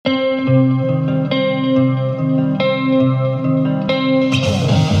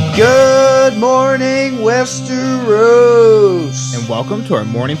Westeros. And welcome to our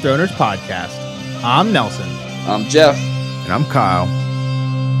Morning Throners podcast. I'm Nelson. I'm Jeff. And I'm Kyle.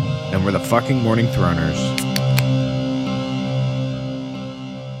 And we're the fucking Morning Throners.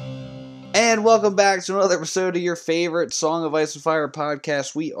 And welcome back to another episode of your favorite Song of Ice and Fire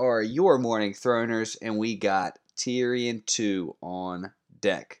podcast. We are your Morning Throners, and we got Tyrion 2 on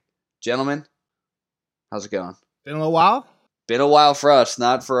deck. Gentlemen, how's it going? Been a little while? Been a while for us,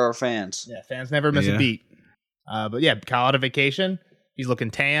 not for our fans. Yeah, fans never miss a beat. But yeah, Kyle out of vacation. He's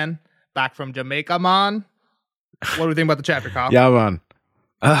looking tan. Back from Jamaica, man. What do we think about the chapter, Kyle? Yeah,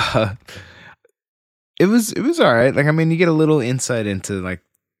 man. It was all right. Like, I mean, you get a little insight into like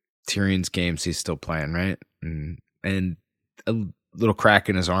Tyrion's games he's still playing, right? And a little crack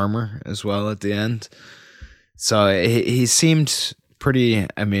in his armor as well at the end. So he seemed pretty.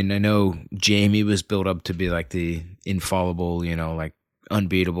 I mean, I know Jaime was built up to be like the infallible, like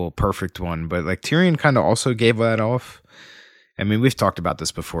unbeatable, perfect one, but like Tyrion kind of also gave that off. I mean, we've talked about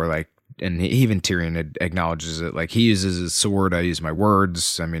this before, like, and even Tyrion acknowledges it. Like, he uses his sword, I use my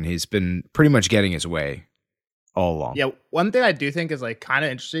words. I mean, he's been pretty much getting his way all along. Yeah, one thing I do think is like kind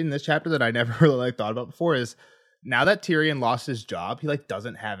of interesting in this chapter that I never really like thought about before is now that Tyrion lost his job, he like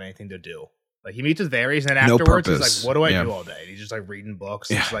doesn't have anything to do. Like, he meets with Varys, and afterwards he's like, "What do I do all day?" And he's just like reading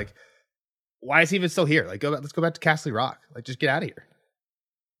books. Yeah. It's like, why is he even still here? Like, let's go back to Castle Rock. Like, just get out of here.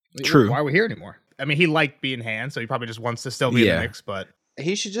 True. Why are we here anymore? I mean, he liked being hand, so he probably just wants to still be in the mix. But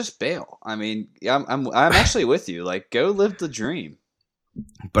he should just bail. I mean, I'm actually with you. Like, go live the dream.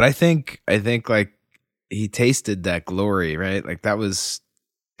 But I think like he tasted that glory, right? Like that was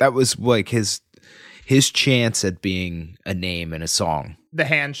like his chance at being a name in a song. The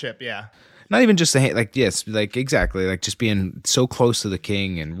handship, yeah. Not even just the hand, like, yes, like exactly, like just being so close to the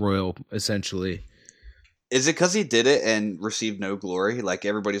king and royal, essentially. Is it because he did it and received no glory? Like,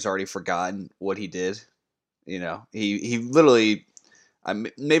 everybody's already forgotten what he did. He literally.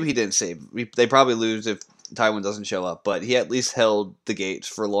 Maybe he didn't save. They probably lose if Tywin doesn't show up, but he at least held the gates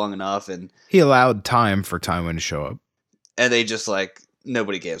for long enough, and he allowed time for Tywin to show up. And they just like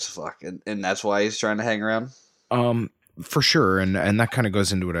nobody gives a fuck, and that's why he's trying to hang around. For sure, and that kind of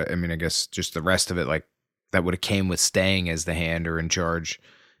goes into it. I mean, I guess just the rest of it, like that would have came with staying as the hand or in charge.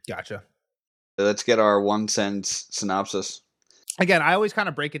 Gotcha. Let's get our 1 sentence synopsis. Again, I always kind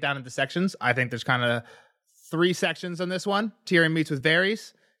of break it down into sections. I think there's kind of 3 sections on this one. Tyrion meets with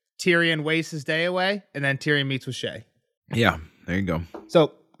Varys, Tyrion wastes his day away, and then Tyrion meets with Shae. Yeah, there you go.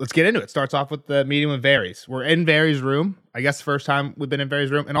 So let's get into it. Starts off with the meeting with Varys. We're in Varys' room. I guess the first time we've been in Varys'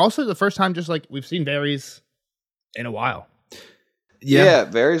 room, and also the first time just like we've seen Varys in a while. Yeah,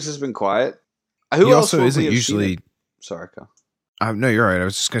 Varys has been quiet. He also isn't usually. Sorry, Kyle. No, you're right. I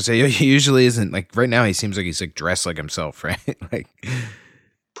was just gonna say he usually isn't like right now. He seems like he's like dressed like himself, right? Like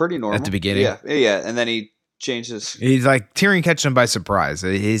pretty normal at the beginning. Yeah, and then he changes. He's like Tyrion catches him by surprise.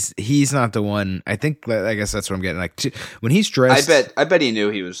 He's not the one. I guess that's what I'm getting. Like when he's dressed, I bet he knew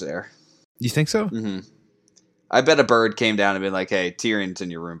he was there. You think so? Mm-hmm. I bet a bird came down and been like, "Hey, Tyrion's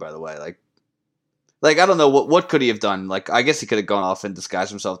in your room, by the way." Like I don't know what could he have done. Like I guess he could have gone off and disguised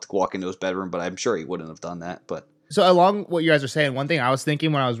himself to walk into his bedroom, but I'm sure he wouldn't have done that. But so along what you guys are saying, one thing I was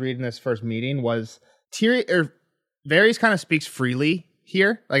thinking when I was reading this first meeting was Varys kind of speaks freely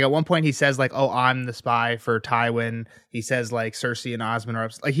here. Like at one point he says like, "Oh, I'm the spy for Tywin." He says like Cersei and Osmond are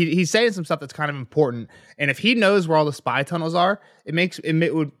like he's saying some stuff that's kind of important. And if he knows where all the spy tunnels are,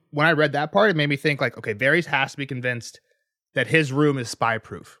 when I read that part, it made me think like, okay, Varys has to be convinced that his room is spy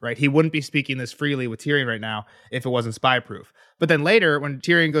proof, right? He wouldn't be speaking this freely with Tyrion right now if it wasn't spy proof. But then later, when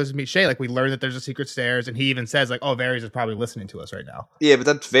Tyrion goes to meet Shae, like we learn that there's a secret stairs, and he even says like, "Oh, Varys is probably listening to us right now." Yeah, but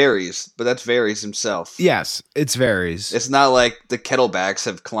that's Varys himself. Yes, it's Varys. It's not like the Kettlebacks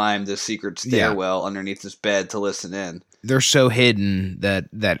have climbed the secret stairwell underneath his bed to listen in. They're so hidden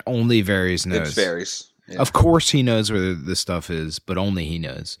that only Varys knows. It's Varys. Yeah. Of course, he knows where this stuff is, but only he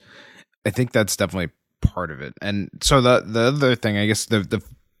knows. I think that's definitely part of it. And so the other thing, I guess, the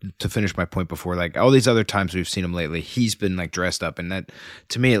to finish my point before, like all these other times we've seen him lately, he's been like dressed up, and that,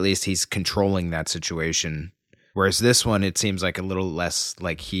 to me at least, he's controlling that situation. Whereas this one, it seems like a little less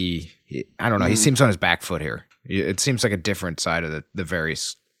like he I don't know, he seems on his back foot here. It seems like a different side of the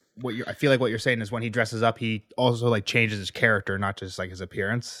Varys. I feel like what you're saying is when he dresses up, he also like changes his character, not just like his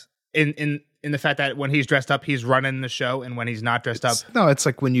appearance. In the fact that when he's dressed up, he's running the show, and when he's not dressed up, no, it's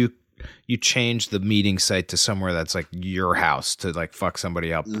like when you change the meeting site to somewhere that's like your house to like fuck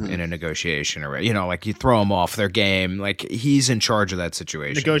somebody up in a negotiation, or like you throw them off their game. Like he's in charge of that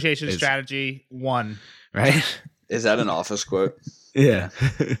situation. Negotiation strategy 1, right? Is that an Office quote? Yeah.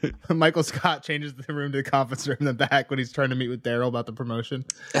 Michael Scott changes the room to the conference room in the back when he's trying to meet with Daryl about the promotion.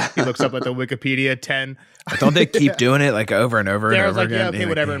 He looks up at the Wikipedia 10. Don't they keep doing it like over and over and Daryl's over like, again? yeah, okay, You're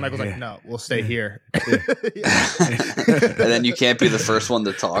whatever. like, And Michael's like, no, we'll stay here. And then you can't be the first one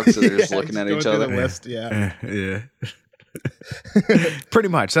to talk, so they're just looking at going each through other. the list, yeah. Yeah. Pretty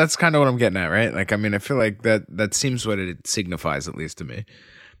much. That's kind of what I'm getting at, right? Like, I mean, I feel like that seems what it signifies, at least to me.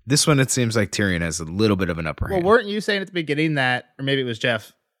 This one, it seems like Tyrion has a little bit of an upper hand. Well, weren't you saying at the beginning that, or maybe it was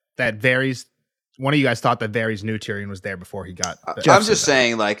Jeff, that Varys, one of you guys thought that Varys knew Tyrion was there before he got. I'm just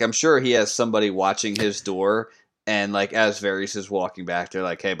saying, like, I'm sure he has somebody watching his door, and like as Varys is walking back, they're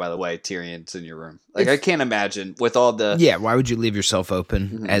like, "Hey, by the way, Tyrion's in your room." Like, I can't imagine with all the Yeah, why would you leave yourself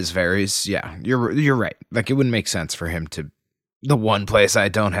open as Varys? Yeah, you're right. Like, it wouldn't make sense for him to. The one place I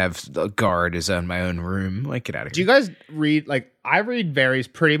don't have a guard is in my own room. Like, get out of here. Do you guys read, like, I read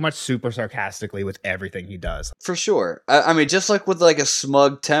Varys pretty much super sarcastically with everything he does. for sure. I mean, just like with like a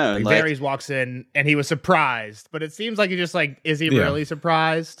smug tone, Like, like, Varys walks in and he was surprised, but it seems like he just like, is he Yeah. really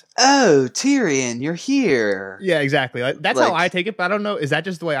surprised? "Oh, Tyrion, you're here." Yeah, exactly. Like, that's Like- how I take it, but I don't know. Is that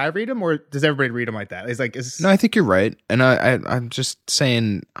just the way I read him, or does everybody read him like that? It's like, No, I think you're right, and I'm just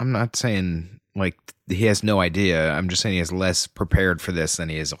saying. I'm not saying like he has no idea. I'm just saying he has less prepared for this than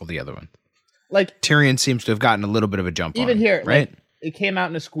he is all the other one. like Tyrion seems to have gotten a little bit of a jump on even him, here, right? like, it came out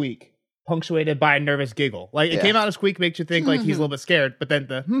in a squeak, punctuated by a nervous giggle. Like, it Yeah. came out in a squeak, makes you think like he's a little bit scared, but then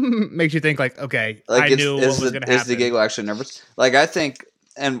the makes you think like, okay, Like, I knew what was going to happen. is the giggle actually nervous? Like, I think,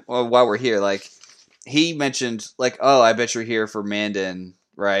 and while we're here, like, he mentioned, like, "Oh, I bet you're here for Mandan,"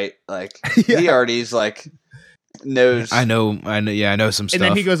 right? Like, he Yeah. already's like knows. I know. Yeah, I know some stuff. And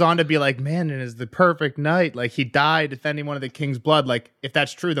then he goes on to be like, man, it is the perfect night. Like, he died defending one of the king's blood. Like, if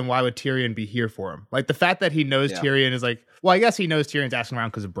that's true, then why would Tyrion be here for him? Like, the fact that he knows Yeah. Tyrion is like, well, I guess he knows Tyrion's asking around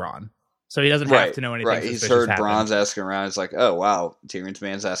because of Bronn. So he doesn't have to know anything. Right, he's suspicious heard happened. Bronn's asking around. It's like, oh wow, Tyrion's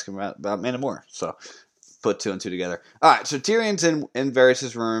man's asking about Man of War. So put two and two together. All right, so Tyrion's in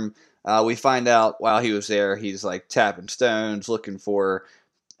Varys' room. We find out while he was there, he's like tapping stones, looking for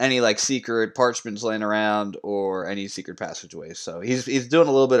any like secret parchments laying around or any secret passageways. So he's doing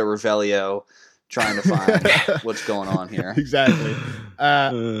a little bit of Revelio, trying to find what's going on here. Exactly.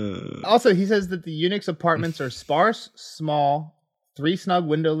 Also, he says that the eunuch's apartments are sparse, small, 3 snug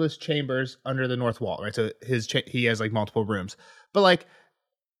windowless chambers under the north wall, right? So he has like multiple rooms, but like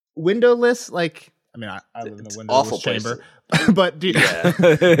windowless, like, I mean, I live in a It's windowless awful chamber, but dude,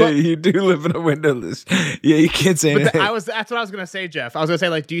 You do live in a windowless. Yeah, you can't say but anything. that's what I was gonna say, Jeff. I was gonna say,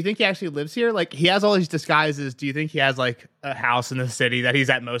 like, do you think he actually lives here? Like, he has all these disguises. Do you think he has like a house in the city that he's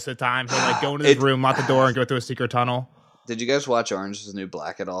at most of the time? He'll like go into his room, lock the door, and go through a secret tunnel. Did you guys watch Orange Is the New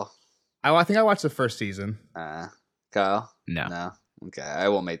Black at all? I think I watched the first season. Kyle? No. No. Okay, I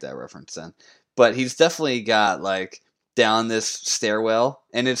won't make that reference then. But he's definitely got like down this stairwell,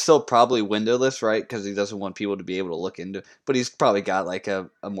 and it's still probably windowless, right? Because he doesn't want people to be able to look into. But he's probably got like a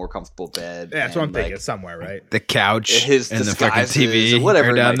more comfortable bed. Yeah, that's what I'm and, thinking. like, Somewhere, right? The couch his and the fucking disguises TV or whatever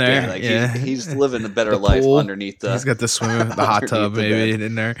are it down might there. be. Like yeah. he's living a better The life pool. underneath the. He's got the swim, the hot tub underneath the maybe bed.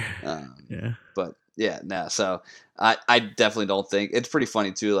 in there. Yeah. But yeah, no. So I definitely don't think it's pretty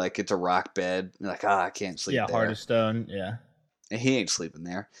funny too. Like it's a rock bed. You're like, I can't sleep Yeah, there. hard as stone. Yeah. And he ain't sleeping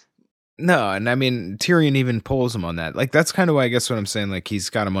there. No, and I mean Tyrion even pulls him on that. Like that's kind of why I guess what I'm saying. Like he's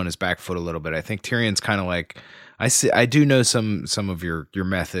got him on his back foot a little bit. I think Tyrion's kind of like I do know some of your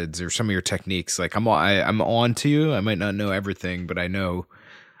methods or some of your techniques. Like I'm on to you. I might not know everything, but I know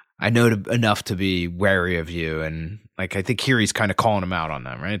enough to be wary of you. And like I think here he's kind of calling him out on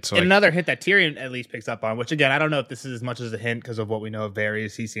them, right? So And like, another hint that Tyrion at least picks up on, which again, I don't know if this is as much as a hint because of what we know of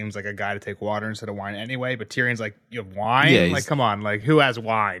Varys. He seems like a guy to take water instead of wine anyway. But Tyrion's like, you have wine? Yeah, Like, come on, like who has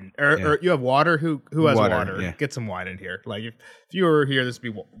wine? Or you have water? Who has water? yeah. Get some wine in here. Like if you were here, this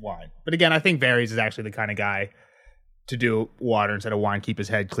would be wine. But again, I think Varys is actually the kind of guy to do water instead of wine. Keep his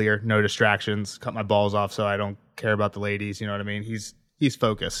head clear, no distractions. Cut my balls off so I don't care about the ladies. You know what I mean? He's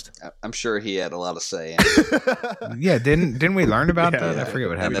focused. I'm sure he had a lot of say in it. yeah, didn't we learn about that? I forget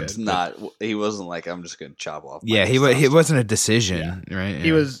what And happened. that's not. He wasn't like I'm just going to chop off. Yeah, he wasn't a decision, right?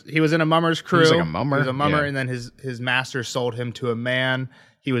 He was in a mummer's crew. He was like a mummer? He was a mummer, Yeah. and then his master sold him to a man.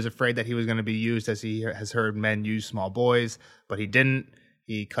 He was afraid that he was going to be used, as he has heard men use small boys, but he didn't.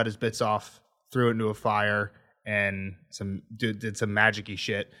 He cut his bits off, threw it into a fire, and did some magic-y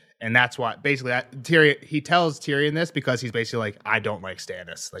shit. And that's why basically Tyrion, he tells Tyrion this because he's basically like, I don't like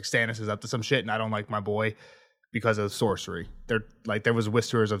Stannis. Like Stannis is up to some shit, and I don't like my boy because of sorcery. There was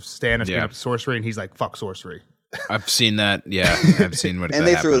whispers of Stannis being up to sorcery, and he's like, fuck sorcery. I've seen that. Yeah, I've seen what. And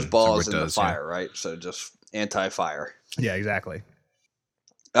that they threw his happened. balls So in it the does, fire, right? So just anti-fire. Yeah, exactly.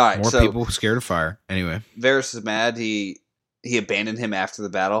 All right, More so people scared of fire. Anyway, Varys is mad. He he abandoned him after the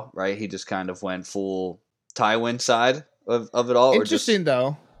battle, right? He just kind of went full Tywin side of it all. Interesting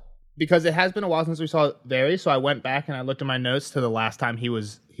though, because it has been a while since we saw Varys, so I went back and I looked at my notes to the last time he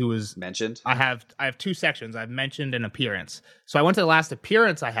was mentioned. I have 2 sections. I've mentioned an appearance. So I went to the last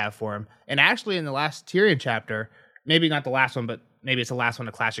appearance I have for him, and actually in the last Tyrion chapter, maybe not the last one, but maybe it's the last one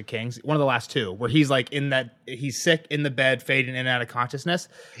of Clash of Kings, one of the last 2, where he's like he's sick in the bed, fading in and out of consciousness.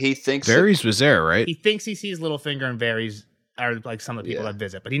 He thinks Varys was there, right? He thinks he sees Littlefinger and Varys are like some of the people that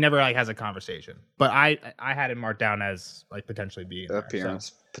visit, but he never like has a conversation. But I had it marked down as like potentially being there, appearance,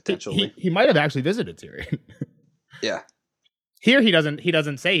 so. potentially. He might have actually visited Tyrion. Yeah. Here he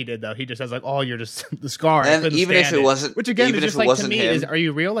doesn't say he did though. He just says like, "Oh, you're just the scar." And even if it wasn't, which again even is just if it like wasn't to me, him, are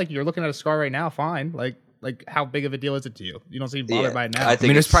you real? Like you're looking at a scar right now, fine. Like how big of a deal is it to you? You don't seem bothered by it now. I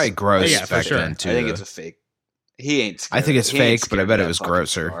mean, it's probably gross back sure. then too. I think it's a fake. He ain't. Scared. I think it's He ain't fake, but I scared bet of it was that fucking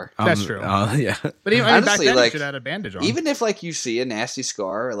grosser. scar. That's true. Yeah. But even Honestly, back then, like, you should have had a bandage on. Even if like you see a nasty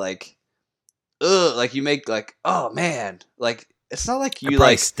scar, like, ugh, like you make like, oh man, like it's not like you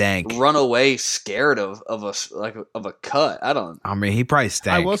like stank. run away scared of a cut. I mean, he probably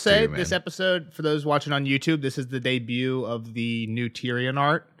stank. I will say too, this man. episode, for those watching on YouTube, this is the debut of the new Tyrion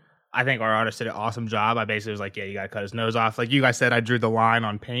art. I think our artist did an awesome job. I basically was like, yeah, you got to cut his nose off. Like you guys said, I drew the line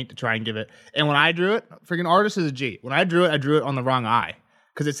on paint to try and give it. And when I drew it, freaking artist is a G. When I drew it on the wrong eye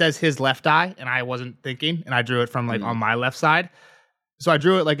because it says his left eye and I wasn't thinking. And I drew it from like on my left side. So I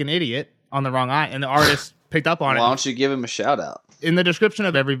drew it like an idiot on the wrong eye. And the artist picked up on it. Why don't you give him a shout out? In the description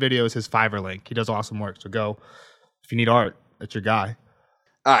of every video is his Fiverr link. He does awesome work. So go, if you need art, that's your guy.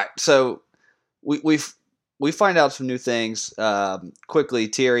 All right. So we find out some new things quickly.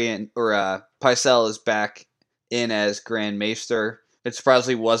 Tyrion or Pycelle is back in as Grand Maester. It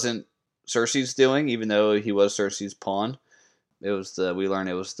surprisingly wasn't Cersei's doing, even though he was Cersei's pawn. We learned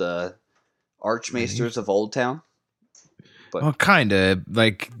it was the Archmaesters of Old Town. But Well, kind of.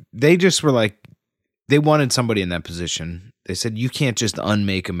 Like, they just were like, they wanted somebody in that position. They said, you can't just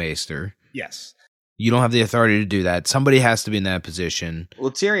unmake a maester. Yes. You don't have the authority to do that. Somebody has to be in that position.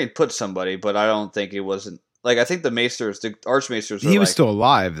 well, Tyrion put somebody, but I don't think it wasn't. Like, I think the Archmaesters. He was still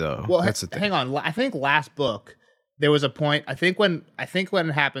alive, though. Well, that's the thing. hang on. I think last book there was a point. I think when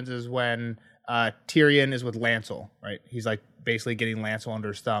it happens is when Tyrion is with Lancel, right? He's like basically getting Lancel under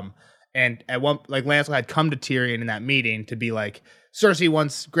his thumb, and at one like Lancel had come to Tyrion in that meeting to be like, Cersei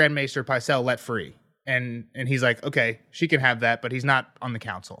wants Grand Maester Pycelle let free, and he's like, okay, she can have that, but he's not on the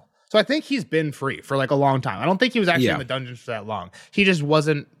council. So I think he's been free for like a long time. I don't think he was actually in the dungeons for that long. He just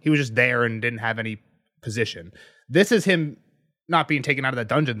wasn't. He was just there and didn't have any position. This is him not being taken out of the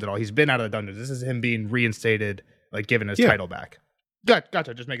dungeons at all. He's been out of the dungeons. This is him being reinstated, like given his title back.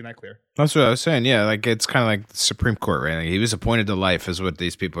 Gotcha. Just making that clear. That's what I was saying. Yeah, like it's kind of like the Supreme Court, right? Like, he was appointed to life, is what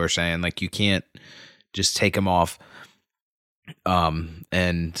these people are saying. Like you can't just take him off.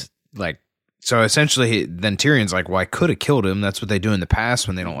 And like so essentially, then Tyrion's like, "Well, I could have killed him. That's what they do in the past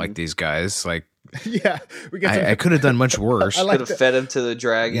when they don't like these guys." Like, yeah, I could have done much worse. I like could have fed him to the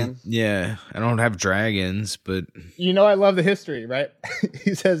dragon. Yeah, I don't have dragons, but I love the history, right?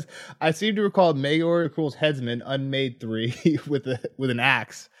 He says, "I seem to recall Maegor Cruel's headsman unmade 3 with an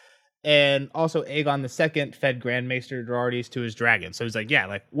axe, and also Aegon II fed Grand Maester Doraertes to his dragon." So he's like, "Yeah,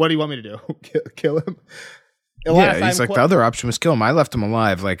 like what do you want me to do? Kill him?" Yeah, he's like, the other option was kill him. I left him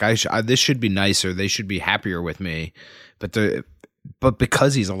alive. Like this should be nicer. They should be happier with me. But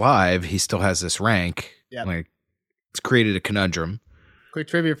because he's alive, he still has this rank. Yep. Like it's created a conundrum. Quick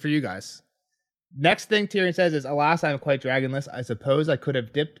trivia for you guys. Next thing Tyrion says is, "Alas, I am quite dragonless. I suppose I could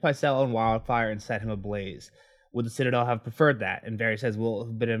have dipped Pycelle in wildfire and set him ablaze. Would the Citadel have preferred that?" And Varys says, "Well,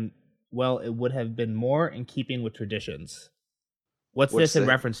 it would have been more in keeping with traditions." What's this in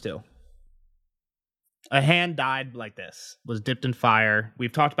reference to? A hand died like this, was dipped in fire.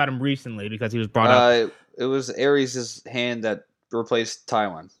 We've talked about him recently because he was brought up. It was Aerys' hand that replaced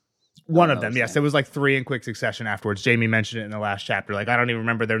Tywin. One of them, yes. It was like 3 in quick succession afterwards. Jamie mentioned it in the last chapter. Like, I don't even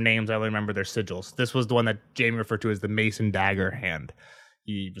remember their names. I only remember their sigils. This was the one that Jamie referred to as the Mason Dagger hand.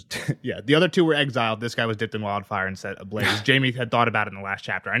 He was, yeah. The other 2 were exiled. This guy was dipped in wildfire and set ablaze. Jamie had thought about it in the last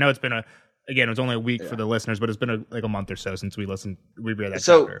chapter. I know it's been again, it was only a week for the listeners, but it's been like a month or so since we read that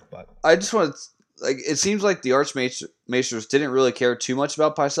chapter. But I just want to, like, it seems like the Archmaesters didn't really care too much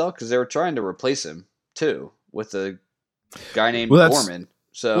about Pycelle because they were trying to replace him too with a guy named Gorman.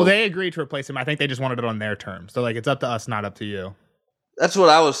 So they agreed to replace him. I think they just wanted it on their terms. So like, it's up to us, not up to you. That's what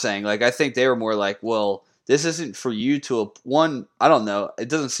I was saying. Like, I think they were more like, well, this isn't for you to I don't know. It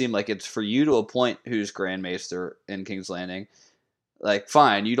doesn't seem like it's for you to appoint who's Grand Maester in King's Landing. Like,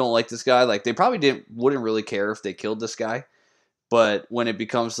 fine, you don't like this guy. Like, they probably wouldn't really care if they killed this guy. But when it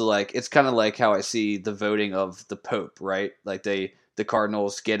becomes to like, it's kind of like how I see the voting of the Pope, right? Like the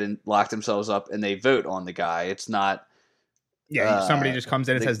Cardinals lock themselves up and they vote on the guy. It's not. Yeah, somebody just comes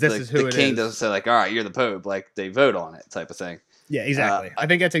in and says, "This is who it is." The king doesn't say like, "All right, you're the Pope." Like they vote on it, type of thing. Yeah, exactly. I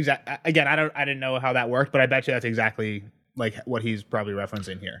think that's Again, I didn't know how that worked, but I bet you that's exactly like what he's probably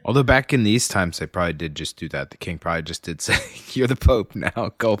referencing here. Although back in these times, they probably did just do that. The king probably just did say, "You're the Pope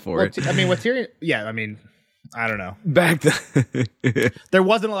now. Go for it." I mean, what Tyrion? Yeah, I mean, I don't know. Back then, there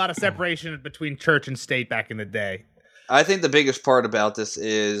wasn't a lot of separation between church and state back in the day. I think the biggest part about this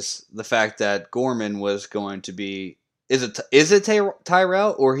is the fact that Gorman was going to be. Is it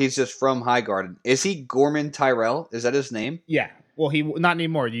Tyrell, or he's just from Highgarden? Is he Gorman Tyrell? Is that his name? Yeah. Well, he not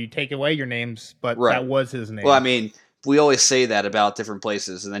anymore. You take away your names, but that was his name. Well, I mean, we always say that about different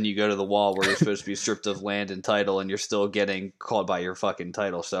places, and then you go to the wall where you're supposed to be stripped of land and title, and you're still getting called by your fucking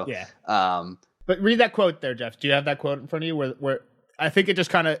title. So yeah. But read that quote there, Jeff. Do you have that quote in front of you? Where I think it just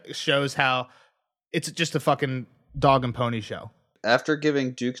kind of shows how it's just a fucking dog and pony show. After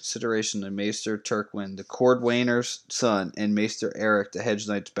giving due consideration to Maester Turquin, the Cordwainer's son, and Maester Eric, the Hedge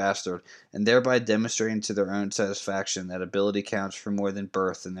Knight's bastard, and thereby demonstrating to their own satisfaction that ability counts for more than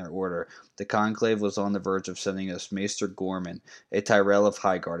birth in their order, the conclave was on the verge of sending us Maester Gorman, a Tyrell of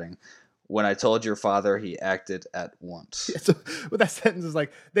Highgarden. When I told your father, he acted at once. Yeah, so what that sentence is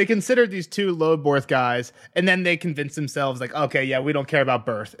like, they considered these two low birth guys, and then they convinced themselves, like, okay, yeah, we don't care about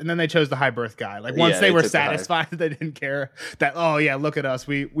birth. And then they chose the high birth guy. Like, once they were satisfied that they didn't care, that, oh, yeah, look at us.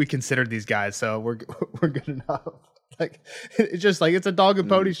 We considered these guys, so we're good enough. Like, it's just like, it's a dog and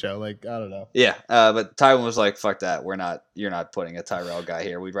pony show. Like, I don't know. Yeah, but Tywin was like, fuck that. You're not putting a Tyrell guy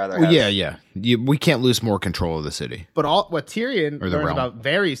here. We'd rather have... Yeah. We can't lose more control of the city. But what Tyrion learns about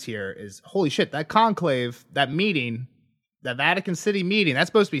Varys here is, holy shit, that conclave, that meeting, that Vatican City meeting, that's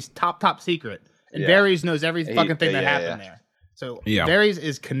supposed to be top secret. And Varys knows every fucking thing that happened there. So Varys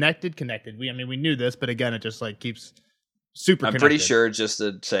is connected. We knew this, but again, it just like keeps... super I'm connected. pretty sure, just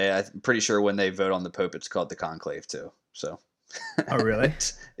to say, I'm pretty sure when they vote on the Pope, it's called the Conclave too. So, oh really?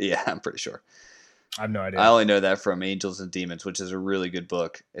 Yeah, I'm pretty sure. I have no idea. I only know that from Angels and Demons, which is a really good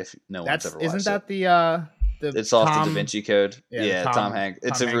book. If no one's ever watched isn't that it. the it's off the Da Vinci Code. Yeah, Tom Hanks.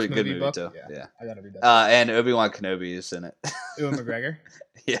 It's a really good movie too. Yeah, I gotta read that. And Obi-Wan Kenobi is in it. Ewan McGregor.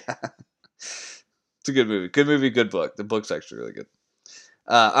 Yeah, it's a good movie. Good movie, good book. The book's actually really good.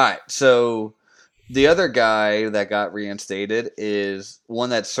 All right, so. The other guy that got reinstated is one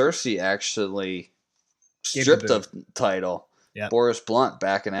that Cersei actually stripped of title. Yep. Boris Blunt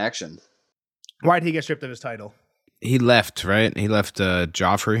back in action. Why did he get stripped of his title? He left, right? He left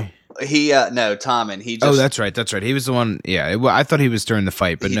Joffrey. No, Tommen. He just, that's right. He was the one. Yeah, I thought he was during the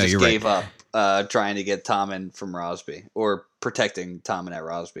fight, but no, you're right. He gave up trying to get Tommen from Rosby, or protecting Tommen at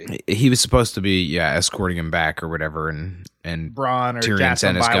Rosby. He was supposed to be escorting him back or whatever, and Braun or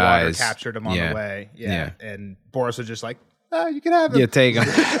Jasper Bywater captured him on the way. Yeah, and Boris was just like, you can have him. Yeah, take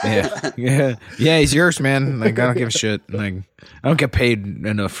him. yeah, he's yours, man. Like, I don't give a shit. Like, I don't get paid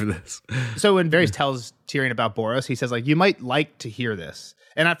enough for this. So when Varys tells Tyrion about Boris, he says, like, you might like to hear this.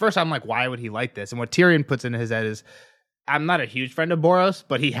 And at first I'm like, why would he like this? And what Tyrion puts into his head is, I'm not a huge friend of Boros,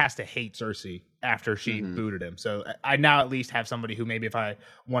 but he has to hate Cersei after she booted him. So I now at least have somebody who, maybe if I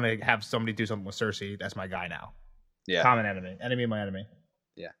want to have somebody do something with Cersei, that's my guy now. Yeah. Common enemy of my enemy.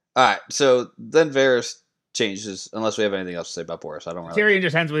 Yeah. All right. So then Varys changes, unless we have anything else to say about Boris. I don't really. Tyrion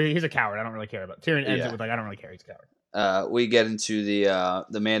just ends with, he's a coward. I don't really care about. Tyrion ends it with, like, I don't really care. He's a coward. We get into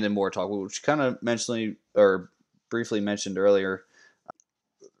the Man and More talk, which kind of briefly mentioned earlier.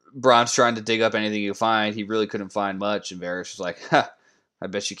 Bronn's trying to dig up anything you find. He really couldn't find much, and Varys was like, I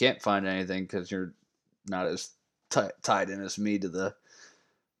bet you can't find anything because you're not as tied in as me to the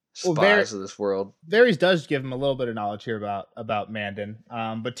spies of this world. Varys does give him a little bit of knowledge here about Mandan,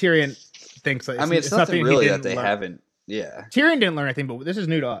 but Tyrion thinks like it's nothing really that they haven't. Yeah, Tyrion didn't learn anything, but this is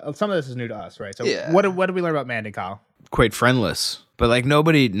new to us. Some of this is new to us, right? So what did we learn about Mandan, Kyle? Quite friendless, but like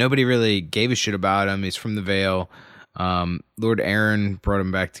nobody really gave a shit about him. He's from the Vale. Lord Aaron brought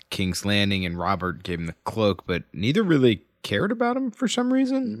him back to King's Landing, and Robert gave him the cloak, but neither really cared about him for some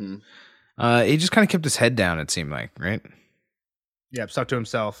reason. He just kind of kept his head down, it seemed like, right? Yeah, stuck to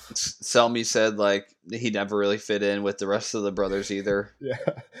himself. Selmy said like he never really fit in with the rest of the brothers either.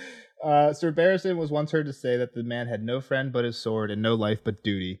 Yeah. Sir Barristan was once heard to say that the man had no friend but his sword and no life but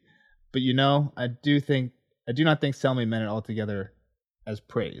duty. But I do not think Selmy meant it altogether as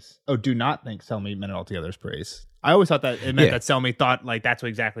praise. Oh, do not think Selmy meant it altogether as praise. I always thought that it meant that Selmy thought like that's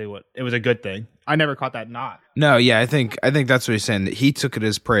exactly what it was, a good thing. I never caught that not. No, yeah, I think that's what he's saying. That he took it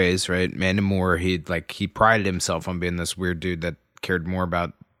as praise, right? Mandan Moore, he prided himself on being this weird dude that cared more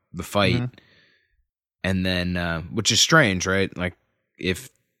about the fight. And then, which is strange, right? Like, if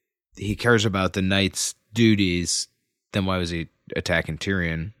he cares about the knight's duties, then why was he attacking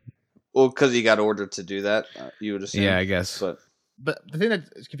Tyrion? Well, because he got ordered to do that, you would assume. Yeah, I guess. But the thing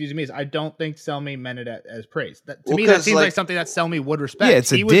that's confusing me is I don't think Selmy meant it as praise. To Well, me, that 'cause, seems like- like something that Selmy would respect. Yeah,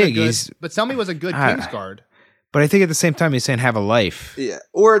 it's a He was dig. But Selmy was a good Ah. Kingsguard. But I think at the same time, he's saying have a life. yeah,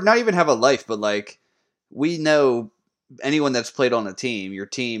 or not even have a life, but like we know anyone that's played on a team, your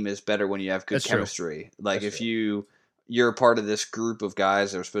team is better when you have good That's true. chemistry. Like That's if you're a part of this group of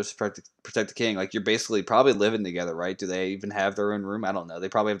guys that are supposed to protect the king, like you're basically probably living together, right? Do they even have their own room? I don't know. They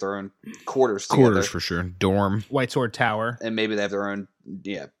probably have their own quarters together. For sure. Dorm. White Sword Tower. And maybe they have their own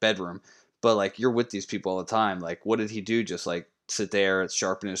bedroom. But like you're with these people all the time. Like what did he do? Just like sit there,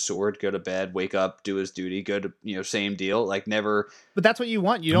 sharpen his sword, go to bed, wake up, do his duty, go to same deal. Like never. But that's what you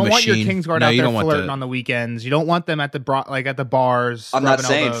want. You don't want your Machine. Kingsguard No, out you there don't want flirting the- on the weekends. You don't want them at the at the bars. I'm not rubbing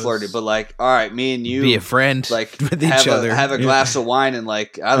saying elbows. flirty, but like, all right, me and you Be a friend like with have each other. have a Yeah. glass of wine and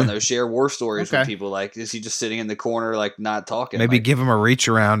like I don't know, share war stories Okay. with people. Like, is he just sitting in the corner like not talking? Maybe Like, give him a reach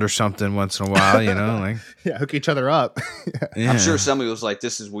around or something once in a while, like. Yeah, hook each other up. Yeah. I'm sure somebody was like,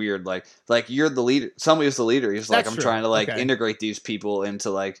 "This is weird." Like you're the leader. Somebody was the leader. He's like, That's "I'm true. trying to like Okay. integrate these people into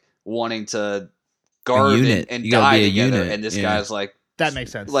like wanting to guard unit. and You gotta die be a together." unit. And this Yeah. guy's like, That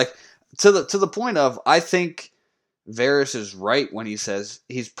makes sense. like to the point of I think Varys is right when he says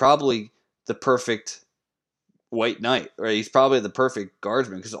he's probably the perfect White Knight, right? He's probably the perfect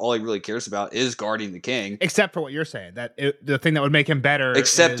guardsman because all he really cares about is guarding the king. Except for what you're saying, the thing that would make him better.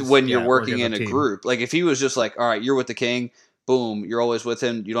 Except is, when you're yeah, working as in a team. group. Like if he was just like, all right, you're with the king, boom, you're always with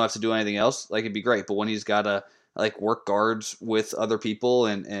him. You don't have to do anything else. Like it'd be great. But when he's got to like work guards with other people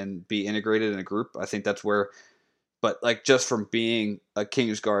and be integrated in a group, I think that's where. But like just from being a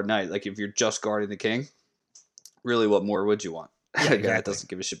Kingsguard knight, like if you're just guarding the king, really, what more would you want? Yeah, A guy exactly. that doesn't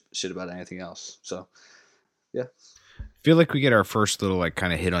give a shit about anything else. So Feel like we get our first little like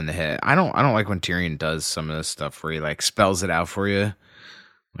kind of hit on the head. I don't like when Tyrion does some of this stuff where he like spells it out for you,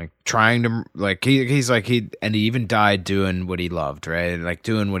 like trying to like he's like he even died doing what he loved, right? Like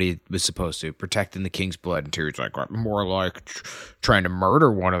doing what he was supposed to, protecting the king's blood. And Tyrion's like more like trying to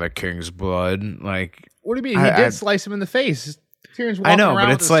murder one of the king's blood. Like What do you mean? He did slice him in the face. Tyrion's walking I know, around but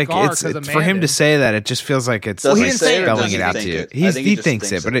with it's a like scar it's 'cause of for him to Mandon. say that. It just feels like it's Does he like didn't say it, or spelling does it he out think to you. it? I think He just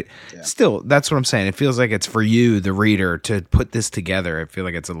thinks it, but it Yeah. still that's what I'm saying. It feels like it's for you, the reader, to put this together. I feel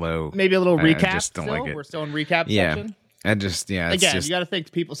like it's a low. Maybe a little I recap. just don't still? like it. We're still in recap Yeah. section. I just it's Again, just you got to think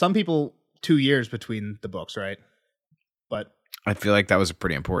some people 2 years between the books, right? But I feel like that was a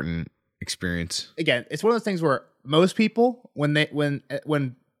pretty important experience. again, it's one of those things where most people when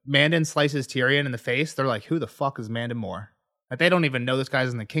Mandon slices Tyrion in the face, they're like, "Who the fuck is Mandon Moore?" Like they don't even know this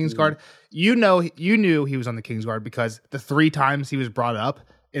guy's in the Kingsguard. You knew he was on the Kingsguard because the 3 times he was brought up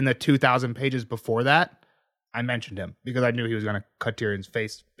in the 2,000 pages before that, I mentioned him because I knew he was going to cut Tyrion's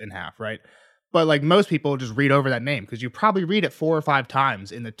face in half, right? But like most people just read over that name because you probably read it 4 or 5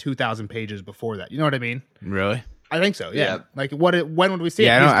 times in the 2,000 pages before that. You know what I mean? Really? I think so. Yeah. Yeah. Like when would we see it?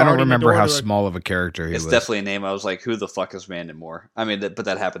 Yeah, He's I don't guarding the remember door how to a- small of a character he it's was. definitely a name. I was like, who the fuck is Mandon Moore? I mean, but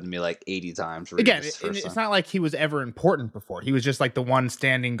that happened to me like 80 times. reading Again, this the first it's time. not like he was ever important before. He was just like the one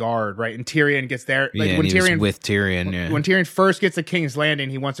standing guard, right? And Tyrion gets there. Like yeah, when and he was Tyrion with Tyrion. Yeah. when Tyrion first gets to King's Landing,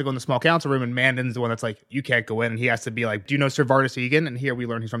 he wants to go in the small council room, and Mandon's the one that's like, "You can't go in." And he has to be like, "Do you know Sir Vargas Egan?" And here we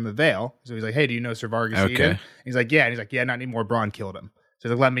learn he's from the Vale, so he's like, "Hey, do you know Sir Vargas Okay. Egan?" And he's like, "Yeah." And he's like, "Yeah, not anymore. Braun killed him." So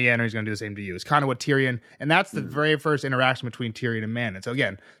he's like, "Let me in, or he's going to do the same to you." It's kind of what Tyrion, and that's the very first interaction between Tyrion and Mandon. So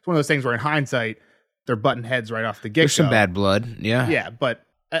again, it's one of those things where in hindsight, they're butting heads right off the get-go. There's some bad blood. Yeah. Yeah, but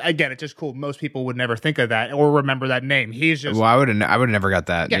again, it's just cool. Most people would never think of that or remember that name. He's just Well, I would have never got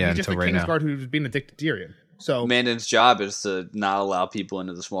that. yeah, Yeah, he's just until the right now. Kingsguard who's being addicted to Tyrion. So Mandon's job is to not allow people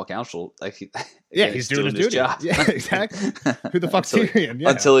into the small council. Like, yeah, he's doing his duty. job. Yeah, exactly. Who the fuck's Until- Tyrion?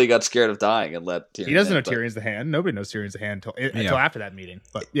 Yeah. Until he got scared of dying and let Tyrion He doesn't know in, but Tyrion's the hand. Nobody knows Tyrion's the hand until after that meeting.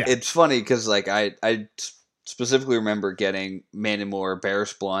 But yeah, It's funny because like I specifically remember getting Mandon Moore,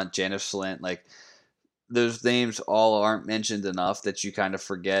 Barris Blunt, Janos Slint, like those names all aren't mentioned enough that you kind of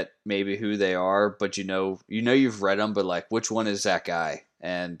forget maybe who they are, but you know you've read them, but like which one is that guy?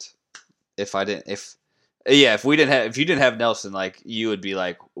 And if you didn't have Nelson, like you would be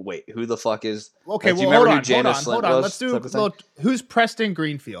like, wait, who the fuck is? okay. like, do you Well, hold remember who on, Janos hold Slint on. was, Let's do type of thing? who's Preston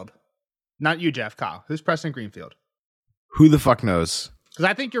Greenfield? Not you, Jeff. Kyle. Who's Preston Greenfield? Who the fuck knows? Because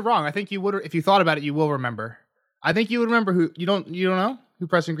I think you're wrong. I think you would, if you thought about it, you will remember. I think you would remember who you don't know who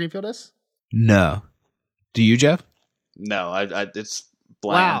Preston Greenfield is. No. Do you, Jeff? No, it's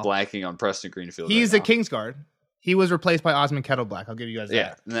Wow. blanking on Preston Greenfield. He's right the now. Kingsguard. He was replaced by Osmond Kettleblack. I'll give you guys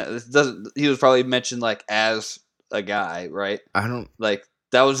Yeah, that. this doesn't. He was probably mentioned like as a guy, right? I don't. Like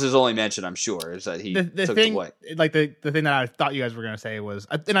That was his only mention, I'm sure, is that he The took thing, the way. like the thing that I thought you guys were gonna say was,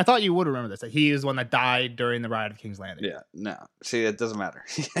 and I thought you would remember this, that he is the one that died during the riot of King's Landing. Yeah, no. See, it doesn't matter.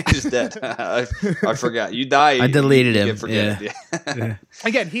 He's dead. I forgot. You die. I deleted you him. get forgetted. Yeah.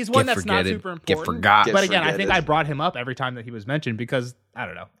 Again, he's one Get that's not forgetted. super important. Get forgot. Get But again, I forgetted. think I brought him up every time that he was mentioned because I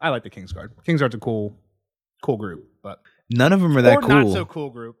don't know. I like the Kingsguard. Kingsguard's a cool group, but None of them are that or cool. not so cool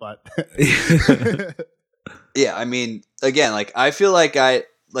group, but Yeah, I mean, again, like I feel like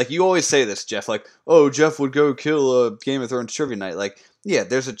you always say this, Jeff. Like, oh, Jeff would go kill a Game of Thrones trivia night. Like, yeah,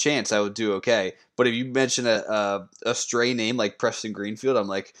 there's a chance I would do okay. But if you mention a stray name like Preston Greenfield, I'm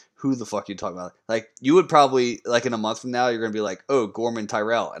like, who the fuck are you talking about? Like, you would probably, like in a month from now, you're gonna be like, oh, Gorman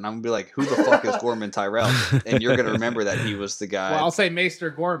Tyrell, and I'm gonna be like, who the fuck is Gorman Tyrell? And you're gonna remember that he was the guy. well, I'll say Maester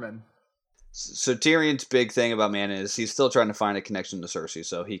Gorman. So Tyrion's big thing about Man is he's still trying to find a connection to Cersei,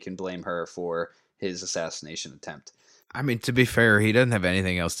 so he can blame her for his assassination attempt. I mean, to be fair, he doesn't have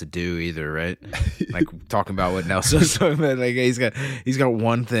anything else to do either, right? Like talking about what Nelson's talking about. Like he's got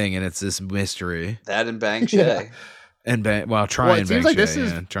one thing, and it's this mystery. That and Bang Shay. And try Well, it and seems bang like this Shay,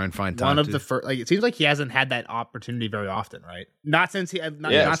 is yeah. Try and find time. One of to- the first, like it seems like he hasn't had that opportunity very often, right? Not since Yeah,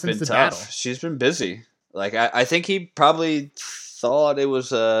 not it's since been the tough. battle. She's been busy. Like I think he probably thought it was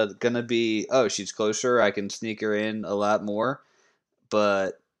gonna be, oh, she's closer, I can sneak her in a lot more,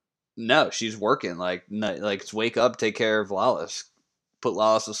 but no, she's working. Like it's wake up, take care of Lawless, put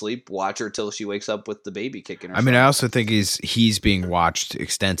Lawless to sleep, watch her till she wakes up with the baby kicking her. I mean, I also think he's being watched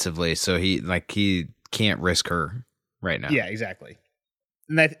extensively, so he can't risk her right now. Yeah, exactly.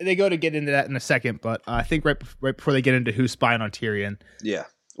 And they go to get into that in a second, but I think right before they get into who's spying on Tyrion, yeah.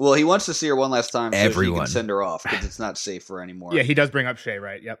 Well, he wants to see her one last time so he Everyone. can send her off because it's not safe for her anymore. yeah, he does bring up Shay,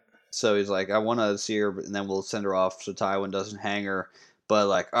 right? Yep. So he's like, I want to see her, and then we'll send her off so Tywin doesn't hang her. But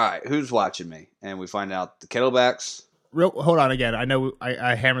like, all right, who's watching me? And we find out the Kettlebacks. Hold on again. I know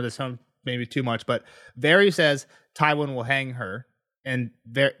I hammer this home maybe too much, but Varys says Tywin will hang her, and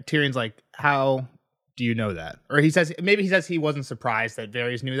Tyrion's like, "How do you know that?" Or he says he wasn't surprised that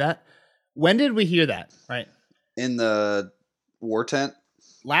Varys knew that. When did we hear that? Right? In the war tent.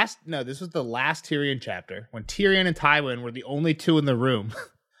 This was the last Tyrion chapter when Tyrion and Tywin were the only two in the room.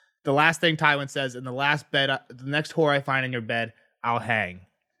 The last thing Tywin says in the next whore I find in your bed, I'll hang.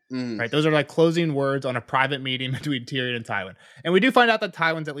 Right, those are like closing words on a private meeting between Tyrion and Tywin, and we do find out that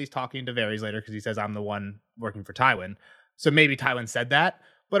Tywin's at least talking to Varys later because he says, "I'm the one working for Tywin." So maybe Tywin said that,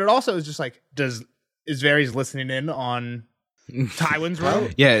 but it also is just like, is Varys listening in on Tywin's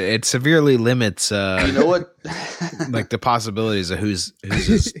room? Yeah, it severely limits You know what? like the possibilities of who's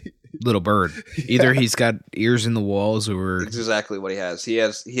his little bird. Either he's got ears in the walls, or It's exactly what he has. He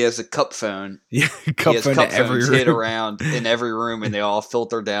has a cup phone. yeah, He cup has phone cup to every phones hid room. around in every room, and they all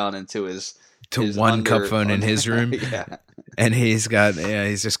filter down into his one cup phone in his room. Yeah. And he's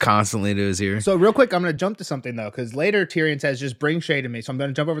just constantly to his ear. So real quick, I'm going to jump to something though, because later Tyrion says, "Just bring Shay to me." So I'm going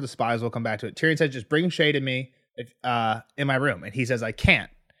to jump over the spies. We'll come back to it. Tyrion says, "Just bring Shay to me in my room," and he says, "I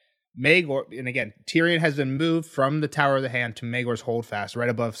can't." Maegor, and again, Tyrion has been moved from the Tower of the Hand to Maegor's Holdfast, right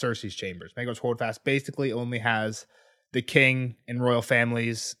above Cersei's chambers. Maegor's Holdfast basically only has the king and royal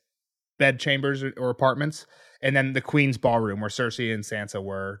family's bed chambers or apartments, and then the queen's ballroom where Cersei and Sansa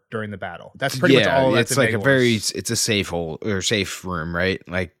were during the battle. That's pretty much all that's it's in like Maegor's. it's a safe hole or safe room, right?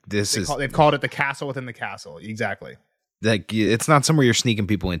 Like They've called it the castle within the castle. Exactly. like it's not somewhere you're sneaking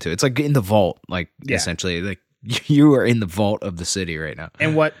people into. It's like in the vault, like Yeah. essentially, like you are in the vault of the city right now.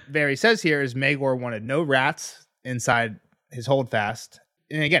 And what Varys says here is Maegor wanted no rats inside his holdfast.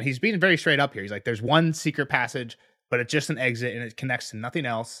 And again, he's being very straight up here. He's like, there's one secret passage, but it's just an exit and it connects to nothing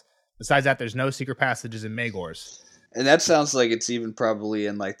else. Besides that, there's no secret passages in Maegor's. And that sounds like it's even probably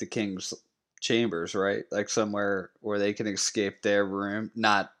in like the king's chambers, right? Like somewhere where they can escape their room,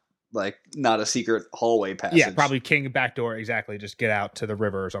 not a secret hallway passage. Yeah, probably king back door. Exactly. Just get out to the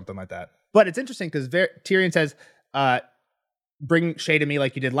river or something like that. But it's interesting because Tyrion says, bring Shay to me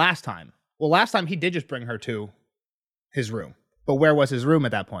like you did last time. Well, last time he did just bring her to his room. But where was his room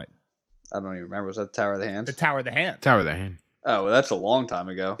at that point? I don't even remember. Was that the Tower of the Hands? The Tower of the Hand. Tower of the Hand. Oh, well, that's a long time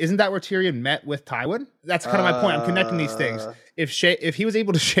ago. Isn't that where Tyrion met with Tywin? That's kind of my point. I'm connecting these things. If he was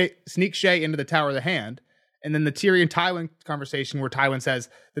able to sneak Shay into the Tower of the Hand, and then the Tyrion-Tywin conversation where Tywin says,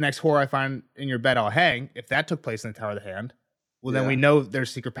 the next whore I find in your bed, I'll hang, if that took place in the Tower of the Hand, well, then Yeah. we know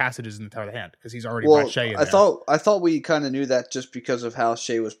there's secret passages in the Tower of the Hand because he's already Well, brought Shay in I there. I thought we kind of knew that just because of how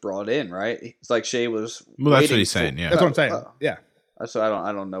Shay was brought in, right? It's like Shay was. Well, that's what waiting he's saying, for- yeah. That's what I'm saying. Oh. Yeah. So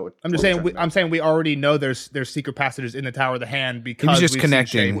I don't know what. I'm just what saying. you're I'm saying we already know there's secret passages in the Tower of the Hand because He was just we've seen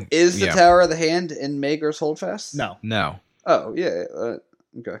connecting. Shay. Is the Yeah. Tower of the Hand in Maegor's Holdfast? No. No. Oh yeah.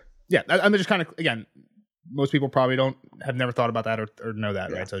 Okay. Yeah. I'm just kind of again most people probably have never thought about that or know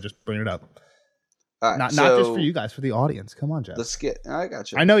that, right? So just bring it up. All right, Not just for you guys, for the audience. Come on, Jeff. I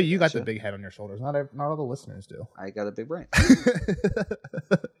got you. I know you got the big head on your shoulders. Not all the listeners do. I got a big brain.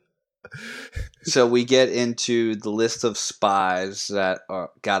 So we get into the list of spies that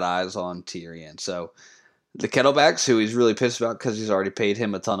got eyes on Tyrion. So the Kettlebacks, who he's really pissed about because he's already paid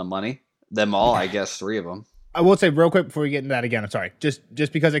him a ton of money. Them all, I guess, 3 of them. I will say real quick before we get into that again. I'm sorry. Just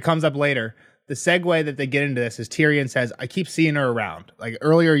because it comes up later. The segue that they get into this is Tyrion says, I keep seeing her around. Like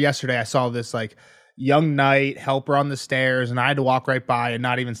earlier yesterday, I saw this like young knight help her on the stairs, and I had to walk right by and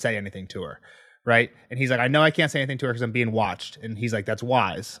not even say anything to her. Right. And he's like, I know I can't say anything to her because I'm being watched. And he's like, that's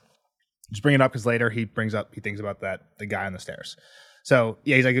wise. Just bring it up because later he thinks about the guy on the stairs. So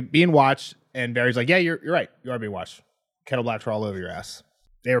yeah, he's like being watched, and Barry's like, yeah, you're right. You are being watched. Kettle Blacks are all over your ass.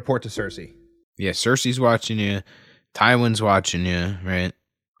 They report to Cersei. Yeah, Cersei's watching you. Tywin's watching you, right?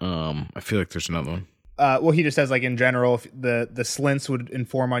 I feel like there's another one. Well, he just says like in general, if the Slints would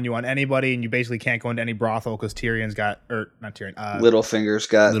inform on you on anybody, and you basically can't go into any brothel because Tyrion's got, or not Tyrion, Littlefinger's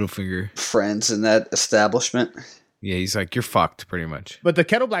got Littlefinger friends in that establishment. Yeah, he's like, you're fucked, pretty much. But the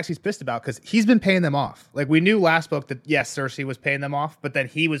Kettle Blacks he's pissed about because he's been paying them off. Like we knew last book that yes, Cersei was paying them off, but then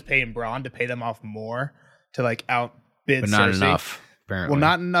he was paying Bronn to pay them off more to like outbid But not Cersei. enough, apparently. Well,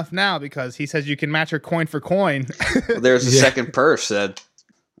 not enough now because he says you can match her coin for coin. There's a second purse that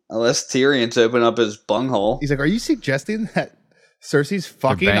unless Tyrion's open up his bunghole. He's like, are you suggesting that Cersei's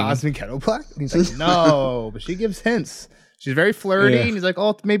fucking Osmond Kettleblack? And he's like, no, but she gives hints. She's very flirty, and he's like,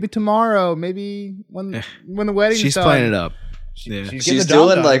 "Oh, maybe tomorrow, maybe when the wedding's she's done." playing it up. She's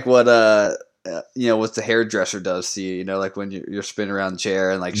doing like what what the hairdresser does to you. You know, like when you're spinning around the chair,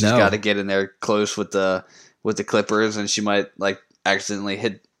 and like she's got to get in there close with the clippers, and she might like accidentally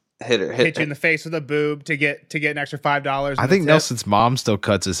hit you in the face with a boob to get an extra $5. I think Nelson's mom still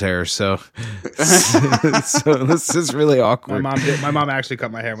cuts his hair, so so this is really awkward. My mom actually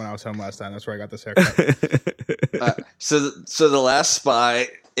cut my hair when I was home last time. That's where I got this haircut. So the last spy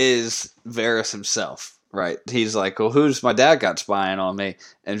is Varys himself, right? He's like, well, who's my dad got spying on me?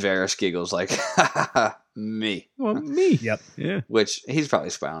 And Varys giggles like, me. Well, me. Yep. Yeah. Which he's probably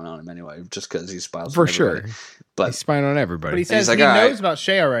spying on him anyway, just because he spies for on sure. everybody. But he's spying on everybody. But he says like, he knows right. about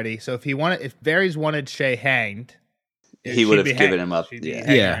Shay already. So if Varys wanted Shay hanged, he would have given him up.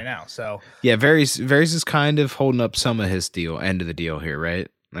 Yeah. Right now. So yeah, Varys is kind of holding up some of his end of the deal here, right?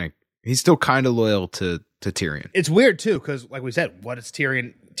 Like he's still kind of loyal to Tyrion. It's weird too, because like we said, what is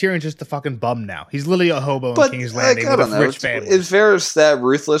Tyrion? Tyrion's just a fucking bum now. He's literally a hobo in King's Landing with a rich family. Is Varys that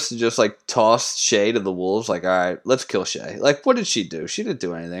ruthless to just like toss Shay to the wolves? Like, all right, let's kill Shay. Like, what did she do? She didn't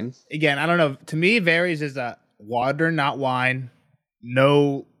do anything. Again, I don't know. To me, Varys is a water, not wine.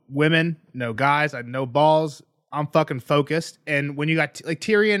 No women, no guys, no balls. I'm fucking focused. And when you got like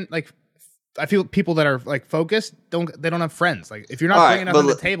Tyrion, like I feel people that are like focused don't have friends. Like if you're not bringing enough on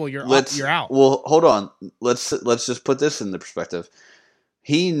the table, you're out. Well, hold on. Let's just put this in the perspective.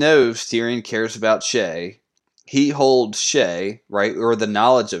 He knows Tyrion cares about Shay. He holds Shay, right, or the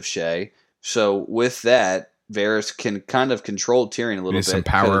knowledge of Shay. So with that, Varys can kind of control Tyrion a little bit. Some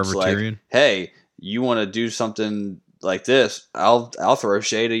power over Tyrion. Hey, you want to do something like this? I'll throw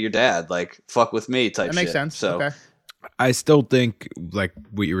Shay to your dad. Like fuck with me, type. That makes shit. sense. So okay. I still think like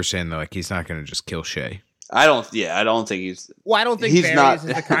what you were saying though, like he's not going to just kill Shay. I don't think he's. Well, I don't think Varys is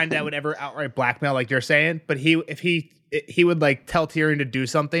the kind that would ever outright blackmail, like you're saying. But if he would like tell Tyrion to do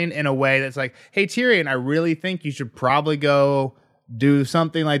something in a way that's like, hey Tyrion, I really think you should probably go do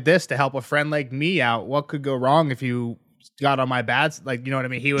something like this to help a friend like me out. What could go wrong if you got on my bad? Like, you know what I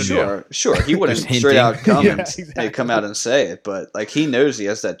mean? He would sure. He wouldn't straight out come out and say it, but like he knows he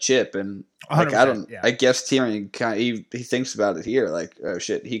has that chip, and like I guess Tyrion he thinks about it here, like oh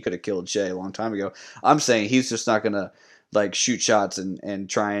shit, he could have killed Shay a long time ago. I'm saying he's just not gonna like shoot shots and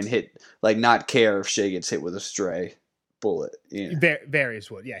try and hit, like not care if Shay gets hit with a stray bullet. You know?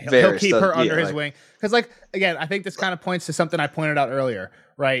 Varys would, yeah. He'll keep her under his wing. Because, like, again, I think this kind of points to something I pointed out earlier,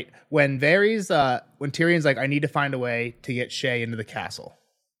 right? When Tyrion's like, I need to find a way to get Shay into the castle.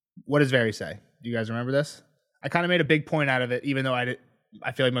 What does Varys say? Do you guys remember this? I kind of made a big point out of it, even though I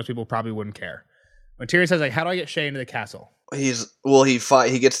feel like most people probably wouldn't care. When Tyrion says, like, how do I get Shay into the castle? He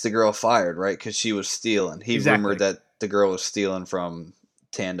gets the girl fired, right? Because she was stealing. He rumored that the girl was stealing from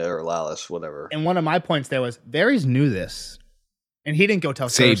Tanda or Lallis, whatever. And one of my points there was Varys knew this, and he didn't go tell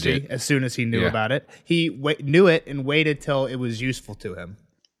Cersei as soon as he knew about it. He knew it and waited till it was useful to him.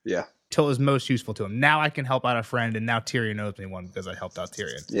 Yeah, till it was most useful to him. Now I can help out a friend, and now Tyrion owes me one because I helped out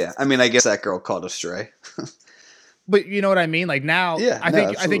Tyrion. Yeah, I mean, I guess that girl called a stray. But you know what I mean? Like now, I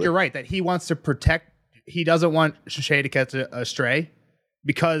think you're right that he wants to protect. He doesn't want Shay to catch a stray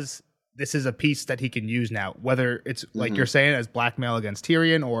because this is a piece that he can use now, whether it's like Mhm. you're saying as blackmail against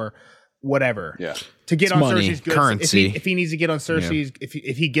Tyrion or whatever. Yeah. To get It's on money, Cersei's good currency. if he needs to get on Cersei's if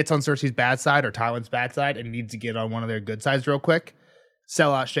he gets on Cersei's bad side or Tywin's bad side and needs to get on one of their good sides real quick,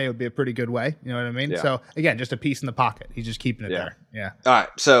 sell out Shay would be a pretty good way. You know what I mean? Yeah. So again, just a piece in the pocket. He's just keeping it Yeah. there. Yeah. All right.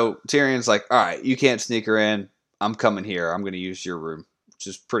 So Tyrion's like, all right, you can't sneak her in. I'm coming here. I'm going to use your room, which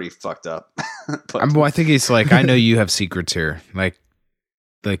is pretty fucked up. But I think he's like, I know you have secrets here.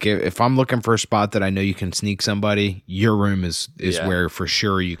 Like if I'm looking for a spot that I know you can sneak somebody, your room is Yeah. where for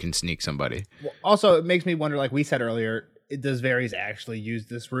sure you can sneak somebody. Well, also, it makes me wonder, like we said earlier, does Varys actually use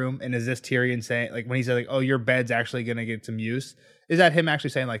this room? And is this Tyrion saying, like, when he said, like, oh, your bed's actually going to get some use? Is that him actually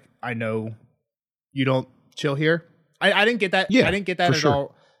saying, like, I know you don't chill here? I didn't get that. Yeah, I didn't get that for at sure.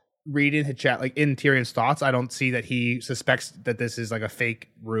 all. Reading his chat, like in Tyrion's thoughts, I don't see that he suspects that this is like a fake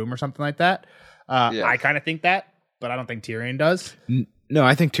room or something like that. Yeah. I kind of think that, but I don't think Tyrion does. No,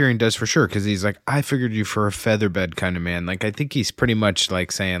 I think Tyrion does for sure because he's like, I figured you for a featherbed kind of man. Like, I think he's pretty much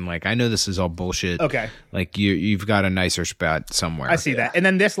like saying, like, I know this is all bullshit. Okay. Like, you've got a nicer spot somewhere. I see that. And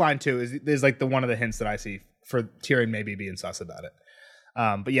then this line too is like the one of the hints that I see for Tyrion maybe being sus about it.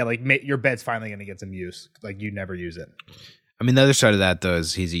 But yeah, like your bed's finally going to get some use. Like you never use it. I mean, the other side of that though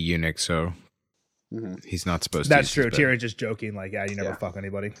is he's a eunuch, so Mhm. he's not supposed to. That's use true. his bed. Tyrion's just joking. Like, yeah, you never Yeah. fuck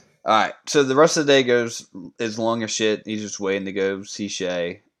anybody. All right. So the rest of the day goes as long as shit. He's just waiting to go see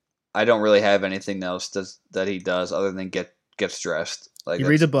Shay. I don't really have anything else that he does other than gets dressed. Like He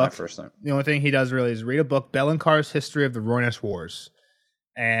reads a that's my book. First thing. The only thing he does really is read a book, Bellencar's History of the Royness Wars.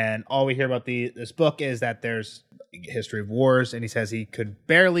 And all we hear about this book is that there's a history of wars, and he says he could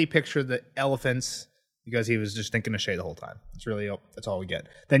barely picture the elephants because he was just thinking of Shay the whole time. That's all we get.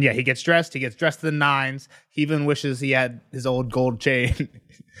 Then yeah, he gets dressed to the nines. He even wishes he had his old gold chain.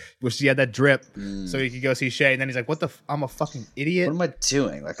 Wishes he had that drip so he could go see Shay. And then he's like, I'm a fucking idiot. What am I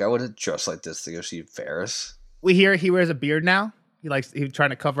doing? Like I wouldn't dress like this to go see Varys. We hear he wears a beard now. He's trying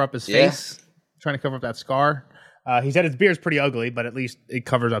to cover up his Yeah. face, trying to cover up that scar. He said his beard's pretty ugly, but at least it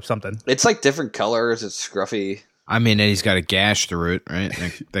covers up something. It's like different colors. It's scruffy. I mean, and he's got a gash through it, right?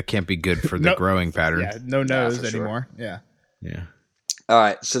 Like, that can't be good for the No- growing pattern. Yeah, no nose for sure. anymore. Yeah. Yeah. All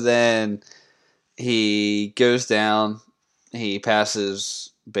right. So then he goes down. He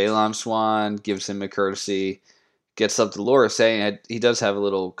passes Balon Swan, gives him a courtesy, gets up to Loras, saying he does have a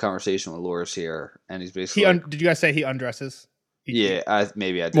little conversation with Loras here, and he's basically like, Did you guys say he undresses?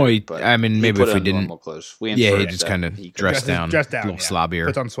 maybe I did. Well, but I mean, he maybe put if we on didn't. normal clothes. We Yeah, he inferred just that kind of he could- dressed down, a a little slobbier.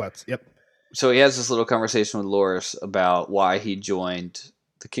 Puts on sweats. Yep. So he has this little conversation with Loras about why he joined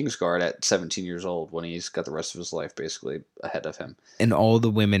the Kingsguard at 17 years old when he's got the rest of his life basically ahead of him. And all the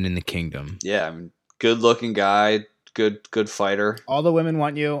women in the kingdom. Yeah, I mean, good looking guy, good fighter. All the women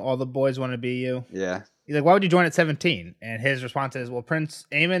want you. All the boys want to be you. Yeah. He's like, why would you join at 17? And his response is, well, Prince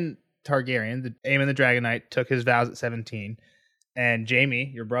Aemon Targaryen, Aemon the Dragon Knight, took his vows at 17. And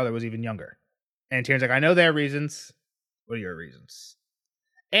Jaime, your brother, was even younger. And Tyrion's like, I know their reasons. What are your reasons?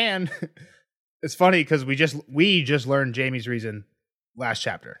 And it's funny because we just learned Jaime's reason last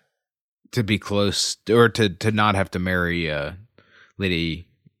chapter. To be close, or to not have to marry Lady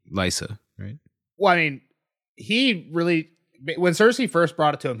Lysa, right? Well, I mean, he really, when Cersei first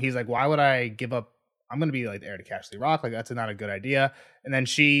brought it to him, he's like, why would I give up? I'm going to be like the heir to Castle Rock. Like, that's not a good idea. And then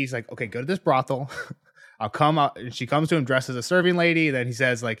she's like, okay, go to this brothel. I'll come out. And she comes to him dressed as a serving lady. And then he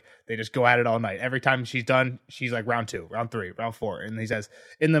says, like, they just go at it all night. Every time she's done, she's like round 2, round 3, round 4. And he says,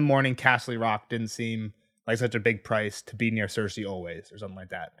 in the morning, Castle Rock didn't seem like such a big price to be near Cersei always, or something like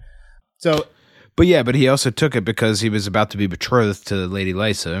that. So, But he also took it because he was about to be betrothed to Lady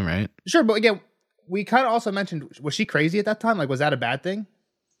Lysa, right? sure. But again, we kind of also mentioned, was she crazy at that time? Like, was that a bad thing?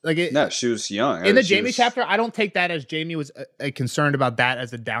 Like, No, she was young. in the She Jaime was- chapter, I don't take that as Jaime was concerned about that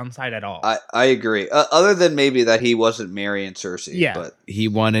as a downside at all. I agree. Other than maybe that he wasn't marrying Cersei. Yeah. But He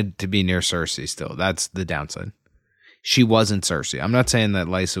wanted to be near Cersei still. That's the downside. She wasn't Cersei. I'm not saying that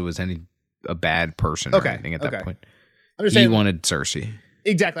Lysa was a bad person or anything at that point. I'm just He saying, wanted Cersei.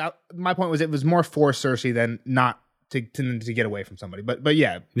 exactly. My point was it was more for Cersei than not to get away from somebody. But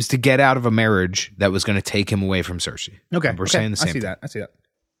yeah. It was to get out of a marriage that was going to take him away from Cersei. Okay. We're saying the same I see thing. that. I see that.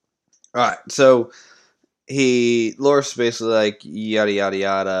 all right. So Loras is basically like yada yada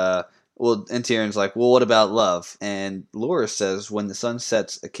yada. Well, and Tyrion's like, well, what about love? And Loras says, when the sun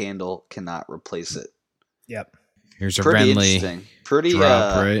sets, a candle cannot replace it. Yep. Here's a Pretty Renly interesting. Pretty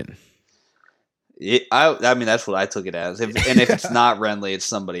drop, right? I mean, that's what I took it as. If it's not Renly, it's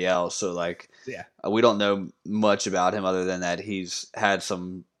somebody else. So, like, Yeah. we don't know much about him other than that he's had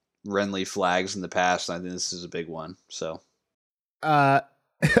some Renly flags in the past, and I think this is a big one. So,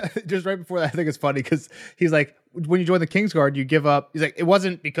 just right before that, I think it's funny because he's like, when you join the Kingsguard, you give up. He's like, it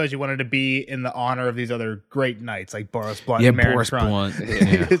wasn't because you wanted to be in the honor of these other great knights like Boris Blunt. Yeah, and Maren Boris Trump. Blunt.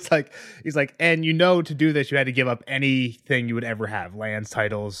 Yeah. It's like he's like, and to do this, you had to give up anything you would ever have: lands,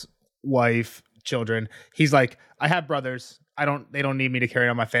 titles, wife, children. He's like, I have brothers. They don't need me to carry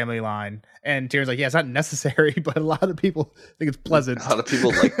on my family line. And Tyrion's like, yeah, it's not necessary, but a lot of people think it's pleasant. A lot of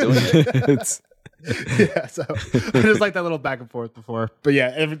people like doing it. Yeah, so I just like that little back and forth before. But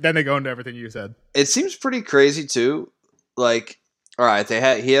yeah, then they go into everything you said. It seems pretty crazy too. Like, all right,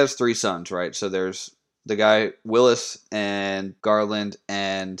 he has 3 sons, right? So there's the guy Willis and Garland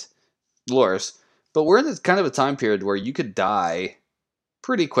and Loras. But we're in this kind of a time period where you could die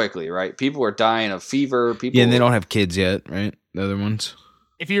pretty quickly, right? People are dying of fever. Yeah, and they don't have kids yet, right? The other ones.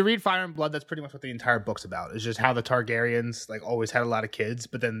 If you read Fire and Blood, that's pretty much what the entire book's about. It's just how the Targaryens like always had a lot of kids,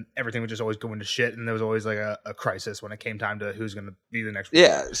 but then everything would just always go into shit, and there was always like a crisis when it came time to who's going to be the next.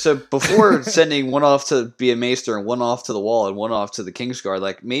 Yeah, so before sending one off to be a maester and one off to the wall and one off to the Kingsguard,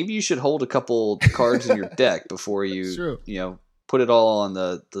 like maybe you should hold a couple cards in your deck before you put it all on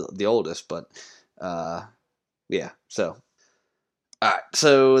the oldest. But yeah, so all right,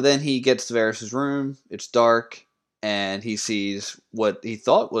 so then he gets to Varys' room. It's dark. And he sees what he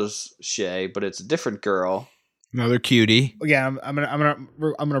thought was Shay, but it's a different girl. Another cutie. Yeah, I'm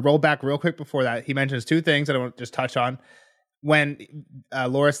gonna roll back real quick before that. He mentions 2 things that I want to just touch on. When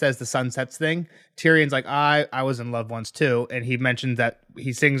Laura says the sunsets thing, Tyrion's like, I was in love once too, and he mentions that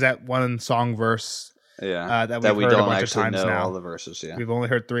he sings that one song verse. Yeah, that we heard a bunch of times now. All the verses. Yeah, we've only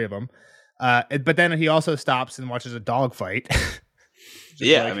heard 3 of them. But then he also stops and watches a dog fight.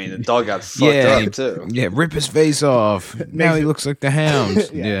 Yeah, I mean, the dog got fucked up too. Yeah, rip his face off. Now he looks like the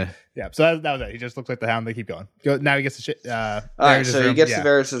Hound. Yeah. So that was it. He just looks like the Hound. They keep going. Now he gets to shit. All right, so he gets to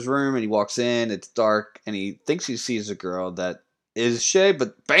Varys' room and he walks in. It's dark and he thinks he sees a girl that is Shay,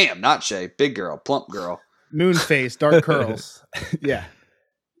 but bam, not Shay. Big girl, plump girl, moon face, dark curls. Yeah,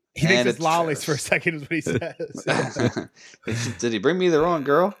 he thinks it's lollies for a second. Is what he says. Did he bring me the wrong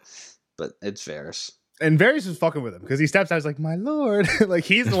girl? But it's Varys. And Varys is fucking with him because he steps out. He's like, "My lord!" Like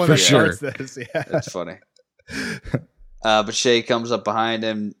he's the one that starts this. Yeah, that's funny. But Shay comes up behind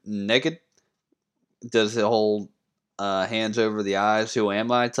him naked, does the whole hands over the eyes, "Who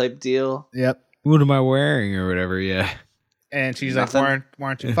am I?" type deal. Yep. What am I wearing or whatever? Yeah. And she's like, why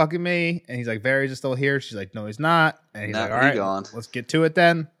aren't you fucking me? And he's like, Varys is still here. She's like, no, he's not. And he's like, all right, let's get to it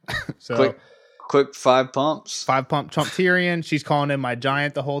then. So quick 5 pumps. 5 pump Trump Tyrion. She's calling him my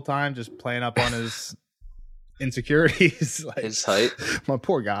giant the whole time, just playing up on his insecurities, like his height. My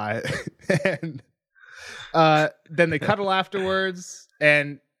poor guy. And then they cuddle afterwards,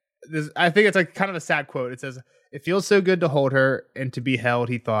 and I think it's like kind of a sad quote. It says, "It feels so good to hold her and to be held,"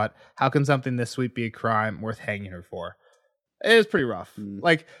 he thought. "How can something this sweet be a crime worth hanging her for?" It was pretty rough.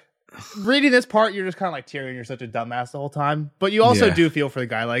 Like reading this part, you're just kind of like, Tyrion, you're such a dumbass the whole time. But you also do feel for the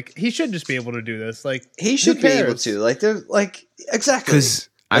guy. Like he should just be able to do this. Like he should be able to. Like there's like exactly. Because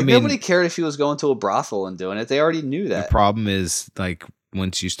I mean, nobody cared if he was going to a brothel and doing it. They already knew that. The problem is like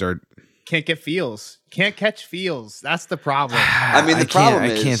once you start, can't get feels. Can't catch feels. That's the problem. I mean, the problem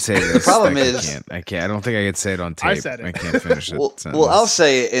is I can't say this. The problem is I can't. I don't think I can say it on tape. I said it. I can't finish it. Well, I'll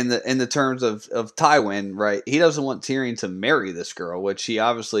say it in the terms of Tywin, right? He doesn't want Tyrion to marry this girl, which he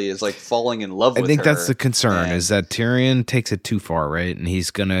obviously is like falling in love with. I think her. that's the concern is that Tyrion takes it too far, right? And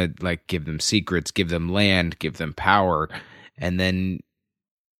he's gonna like give them secrets, give them land, give them power, and then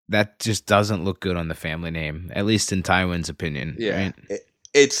that just doesn't look good on the family name, at least in Tywin's opinion. Yeah, right?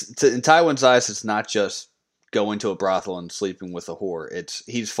 It's in Tywin's eyes. It's not just going to a brothel and sleeping with a whore. It's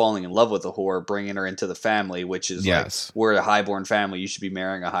he's falling in love with a whore, bringing her into the family, which is like we're a highborn family. You should be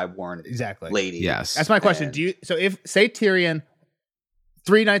marrying a highborn lady. Yes, that's my question. Do you? So if say Tyrion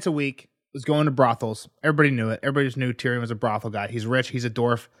 3 nights a week was going to brothels, everybody knew it. Everybody just knew Tyrion was a brothel guy. He's rich. He's a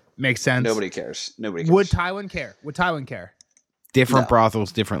dwarf. Makes sense. Nobody cares. Nobody cares. Would Tywin care? Would Tywin care? Different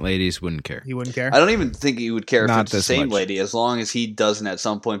brothels, different ladies wouldn't care. He wouldn't care? I don't even think he would care if Not it's the same lady, as long as he doesn't at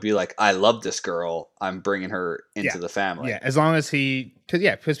some point be like, I love this girl, I'm bringing her into the family. Yeah, as long as he...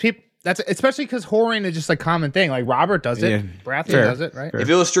 Because people... That's especially because whoring is just a common thing. Like Robert does it. Yeah. Baratheon does it, right? If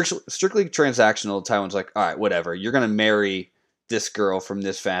it was strictly transactional, Tywin's like, all right, whatever. You're going to marry this girl from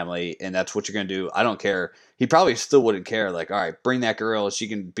this family, and that's what you're going to do. I don't care. He probably still wouldn't care. Like, all right, bring that girl. She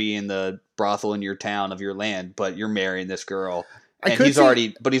can be in the brothel in your town of your land, but you're marrying this girl. And he's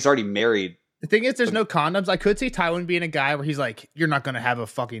already married. The thing is, there's no condoms. I could see Tywin being a guy where he's like, you're not going to have a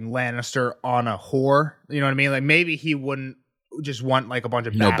fucking Lannister on a whore. You know what I mean? Like maybe he wouldn't just want like a bunch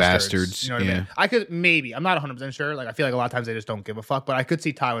of bastards. You know what I mean? I could maybe. I'm not 100% sure. Like I feel like a lot of times they just don't give a fuck. But I could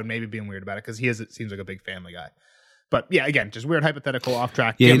see Tywin maybe being weird about it because it seems like a big family guy. But yeah, again, just weird hypothetical off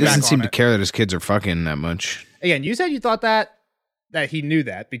track. Yeah, he Get doesn't back seem on to it. care that his kids are fucking that much. Again, you said you thought that he knew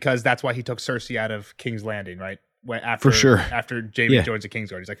that because that's why he took Cersei out of King's Landing, right? After, For sure. After Jaime Yeah. joins the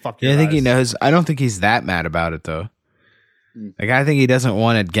Kingsguard, he's like, "Fuck you." Yeah, I think he guys. knows. I don't think he's that mad about it though. Like, I think he doesn't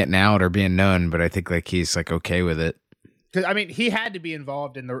want it getting out or being known, but I think like he's like okay with it. Because I mean, he had to be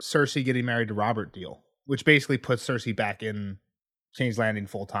involved in the Cersei getting married to Robert deal, which basically puts Cersei back in King's Landing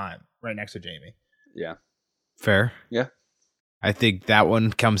full time, right next to Jaime. Yeah. Fair. Yeah. I think that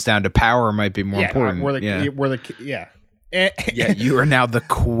one comes down to power might be more important. We're the, yeah. yeah. And, Yeah, you are now the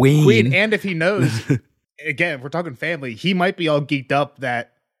queen. Queen, and if he knows, again, if we're talking family, he might be all geeked up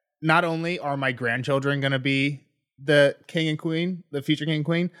that not only are my grandchildren going to be the king and queen, the future king and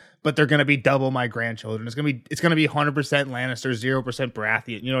queen, but they're going to be double my grandchildren. It's going to be 100% Lannister, 0%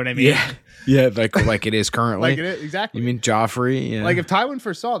 Baratheon. You know what I mean? Yeah. Yeah, like it is currently. Like it is, exactly. You mean Joffrey? Yeah. Like if Tywin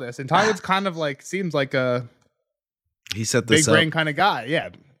first saw this, and Tywin's kind of like seems like a he set big this up. brain kind of guy. Yeah,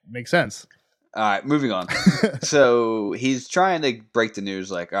 makes sense. All right, moving on. So he's trying to break the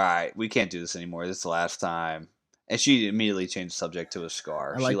news like, all right, we can't do this anymore. This is the last time. And she immediately changed the subject to a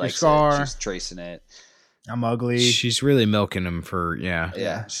scar. I like she your likes scar. it. She's tracing it. I'm ugly. She's really milking him for Yeah.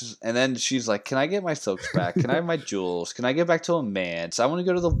 And then she's like, can I get my silks back? Can I have my jewels? Can I get back to a manse? I want to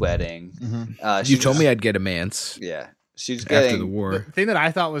go to the wedding. You told me I'd get a manse Yeah. She's after the getting... The war. thing that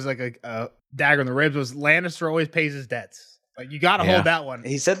I thought was like a dagger in the ribs was Lannister always pays his debts. Like you got to Yeah. hold that one.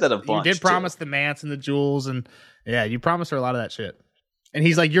 He said that a You bunch, did promise too. the manse and the jewels, and yeah, you promised her a lot of that shit. And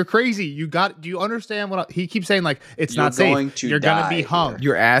he's like, "You're crazy. Do you understand what he keeps saying? Like it's You're not safe. going to You're gonna be die hung. here."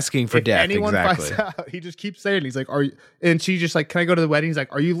 You're asking for If death. anyone Exactly. finds out, he just keeps saying, he's like, "Are you?" And she's just like, "Can I go to the wedding?" He's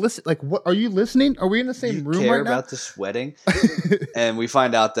like, "Are you listen? Like, what? Are you listening? Are we in the same You room care right now?" about this wedding? And we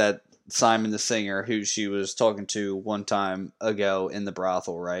find out that Simon the singer, who she was talking to one time ago in the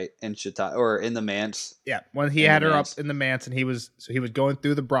brothel, right? In Shatai, or in the manse. Yeah, when he In had the her manse. up in the manse, and he was going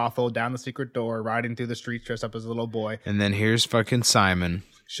through the brothel, down the secret door, riding through the streets dressed up as a little boy. And then here's fucking Simon.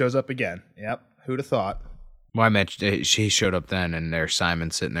 Shows up again. Yep, who'd have thought? Well, I mentioned she showed up then, and there's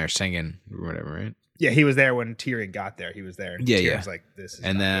Simon sitting there singing or whatever, right? Yeah, he was there when Tyrion got there. He was there. And Yeah, Tyrion's yeah. like, this is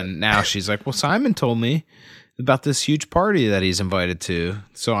And not then good. now she's like, well, Simon told me about this huge party that he's invited to,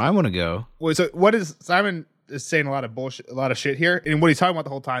 so I want to go. Well, so what is Simon is saying a lot of bullshit, a lot of shit here, and what he's talking about the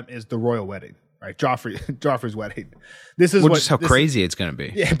whole time is the royal wedding, right? Joffrey's wedding. This is Well, what just how this- crazy it's going to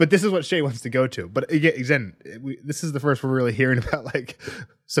be. Yeah, but this is what Shay wants to go to. But again, this is the first we're really hearing about like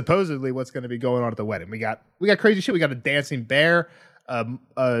supposedly what's going to be going on at the wedding. We got crazy shit. We got a dancing bear,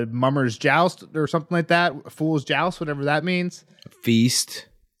 a mummer's joust or something like that, a fool's joust, whatever that means. Feast.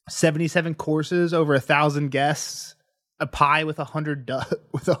 77 courses, over 1,000 guests, a pie with 100 doves,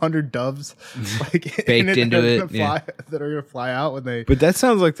 like Baked into that are it, gonna fly, that are gonna fly out when they. But that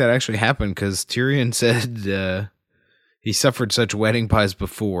sounds like that actually happened because Tyrion said he suffered such wedding pies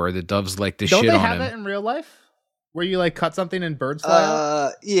before. The doves like to Don't shit they on have him. that in real life, where you like cut something and birds fly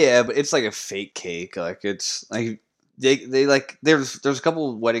out? Yeah, but it's like a fake cake. Like it's like they like there's a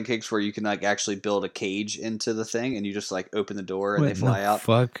couple wedding cakes where you can like actually build a cage into the thing and you just like open the door and What they fly in the out.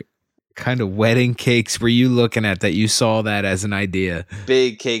 Fuck kind of wedding cakes were you looking at that you saw that as an idea?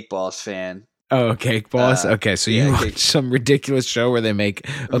 Big Cake Boss fan. Oh, Cake Boss. Okay, so you yeah, watch cake- some ridiculous show where they make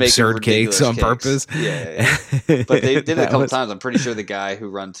absurd cakes ridiculous on purpose. Yeah. But they did it a That couple was- times. I'm pretty sure the guy who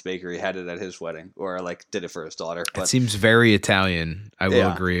runs the bakery had it at his wedding or like did it for his daughter. It But seems very Italian. I will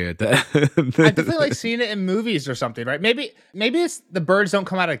Yeah. agree with that. I've definitely like seen it in movies or something, right? Maybe it's the birds don't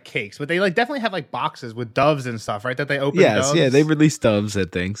come out of cakes, but they like definitely have like boxes with doves and stuff, right? That they open. Yes, doves. yeah, they release doves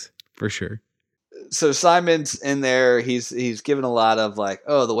at things for sure. so Simon's in there. He's given a lot of like,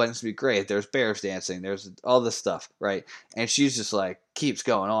 oh, the wedding's gonna be great. There's bears dancing. There's all this stuff, right? And she's just like keeps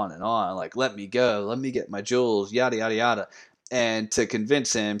going on and on, like, let me go, let me get my jewels, yada yada yada. And to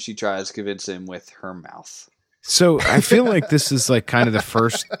convince him, she tries to convince him with her mouth. So I feel like this is like kind of the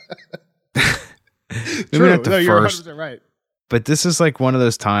first. Maybe True. not the No, you're first, 100% right. but this is like one of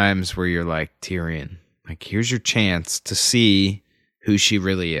those times where you're like, Tyrion, like here's your chance to see who she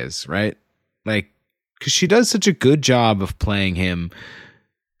really is, right? Like, because she does such a good job of playing him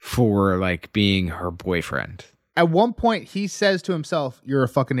for like being her boyfriend. At one point, he says to himself, "You're a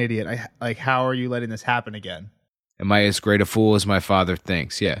fucking idiot. Like, how are you letting this happen again?" Am I as great a fool as my father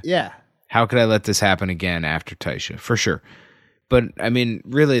thinks? Yeah. Yeah. How could I let this happen again after Taisha? For sure. But I mean,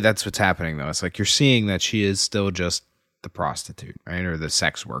 really, that's what's happening, though. It's like you're seeing that she is still just the prostitute, right? Or the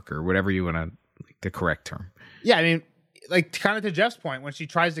sex worker, whatever you want to, like, the correct term. Yeah, I mean, like kind of to Jeff's point, when she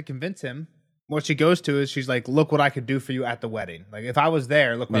tries to convince him what she goes to is she's like, look what I could do for you at the wedding. Like if I was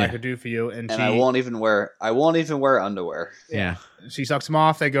there, look what I could do for you. And I won't even wear underwear. Yeah. She sucks him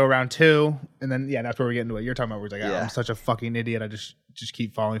off. They go round 2, and then that's where we get into what you're talking about. Where it's like, I'm such a fucking idiot. I just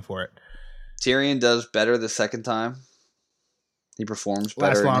keep falling for it. Tyrion does better the second time. He performs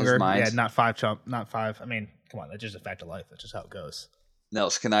better. Lasts longer. In his mind. Yeah, not 5. I mean, come on, that's just a fact of life. That's just how it goes.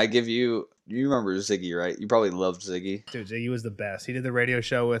 Nels, can I give you? You remember Ziggy, right? You probably loved Ziggy. Dude, Ziggy was the best. He did the radio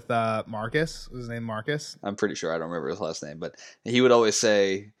show with Marcus. Was his name Marcus? I'm pretty sure. I don't remember his last name, but he would always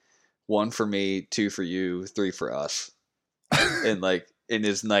say, 1 for me, 2 for you, 3 for us. in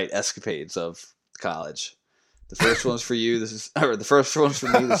his night escapades of college. The first one's for you. The first one's for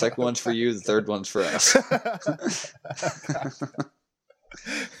me. The second one's for you. The third one's for us.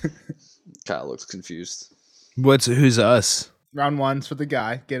 Kyle looks confused. Who's us? Round 1's for the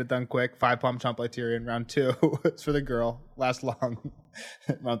guy. Get it done quick. 5 pump chump like Tyrion. Round 2 is for the girl. Last long.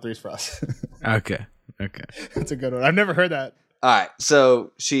 Round 3's for us. Okay. That's a good one. I've never heard that. All right.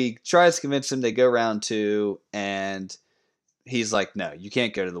 So she tries to convince him. They go round 2, and he's like, no, you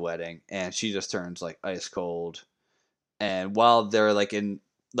can't go to the wedding. And she just turns like ice cold. And while they're like in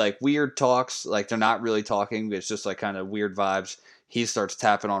like weird talks, like they're not really talking, but it's just like kind of weird vibes. He starts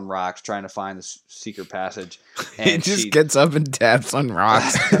tapping on rocks, trying to find the secret passage. And he just gets up and taps on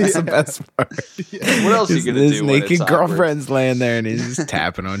rocks. That's the best part. What else are you gonna do? His naked girlfriend's laying there, and he's just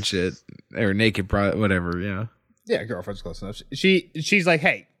tapping on shit or naked, whatever. Yeah. Yeah, girlfriend's close enough. She's like,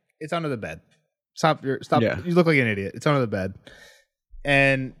 hey, it's under the bed. Stop. Yeah. You look like an idiot. It's under the bed.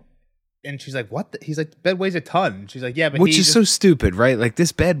 And she's like, what? He's like, the bed weighs a ton. She's like, yeah, but which is so stupid, right? Like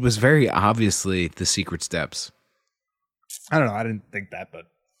this bed was very obviously the secret steps. I don't know. I didn't think that, but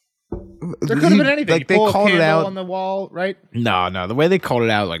there could have been anything. Like they called it out on the wall, right? No. The way they called it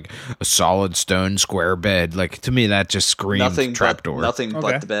out, like a solid stone square bed, like to me that just screamed trapdoor. Nothing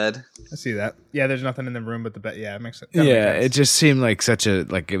but the bed. I see that. Yeah, there's nothing in the room but the bed. Yeah, it makes sense. Yeah, it just seemed like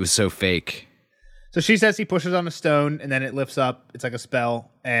it was so fake. So she says he pushes on a stone and then it lifts up. It's like a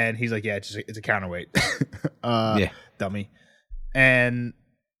spell, and he's like, "Yeah, it's a counterweight." Dummy. And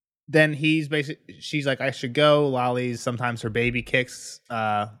then she's like, I should go. Lolly's sometimes her baby kicks,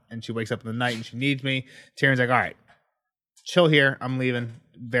 and she wakes up in the night and she needs me. Tyrion's like, all right, chill here. I'm leaving.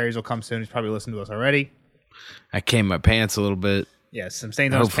 Varys will come soon. He's probably listened to us already. I came my pants a little bit. Yeah, some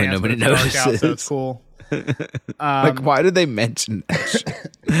stains on his Hopefully pants. nobody notices. Out, so it's cool. Like, why did they mention that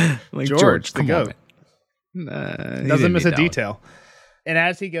shit? Like, George, come on. Doesn't miss a detail. And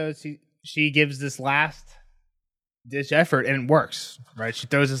as he goes, she gives this last ditch effort, and it works, right? She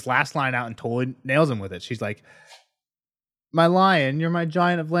throws this last line out and totally nails him with it. She's like, my lion, you're my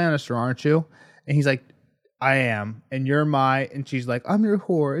giant of Lannister, aren't you? And he's like, I am. And you're and she's like, I'm your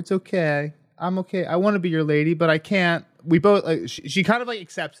whore. It's okay. I'm okay. I want to be your lady, but I can't. We both, like, she kind of like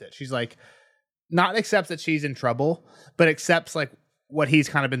accepts it. She's like, not accepts that she's in trouble, but accepts like what he's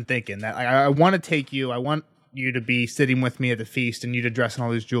kind of been thinking, that I want to take you. I want you to be sitting with me at the feast and you to dress in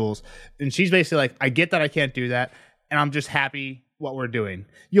all these jewels. And she's basically like, I get that I can't do that, and I'm just happy what we're doing.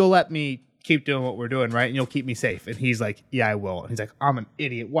 You'll let me keep doing what we're doing, right? And you'll keep me safe. And he's like, yeah, I will. And he's like, I'm an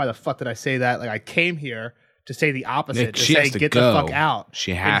idiot. Why the fuck did I say that? Like, I came here to say the opposite, to say, get the fuck out.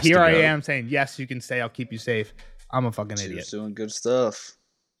 She has to go. And here I am saying, yes, you can stay. I'll keep you safe. I'm a fucking idiot. She's doing good stuff.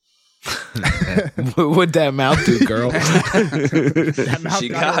 What'd that mouth do, girl? She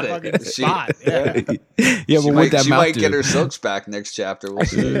got it. Spot. Yeah, but what that mouth do? She might get her silks back next chapter. We'll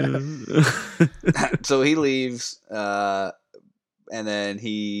see. So he leaves, and then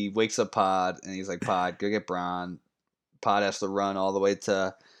he wakes up Pod, and he's like, Pod, go get Bronn. Pod has to run all the way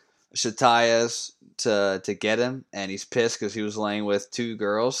to Shataya's to get him, and he's pissed because he was laying with 2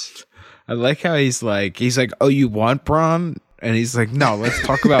 girls. I like how he's like, oh, you want Bronn? And he's like, no, let's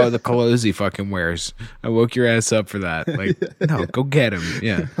talk about the clothes he fucking wears. I woke your ass up for that. Like, no, go get him.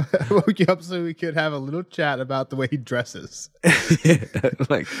 Yeah. I woke you up so we could have a little chat about the way he dresses.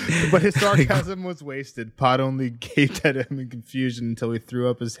 Like, but his sarcasm was wasted. Pod only gaped at him in confusion until he threw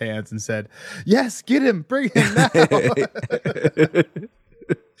up his hands and said, yes, get him. Bring him now.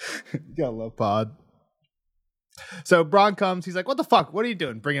 You gotta love Pod. So Bronn comes. He's like, what the fuck? What are you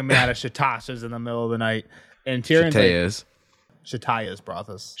doing? Bringing me out of Shatasha's in the middle of the night. And Tyrion's like, Shataya's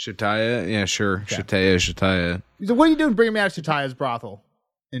brothel. Shataya? Yeah, sure. Yeah. Shataya. He's like, what are you doing bringing me out of Shataya's brothel?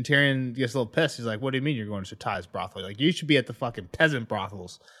 And Tyrion gets a little pissed. He's like, what do you mean you're going to Shataya's brothel? Like, you should be at the fucking peasant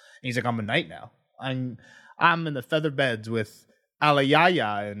brothels. And he's like, I'm a knight now. I'm in the feather beds with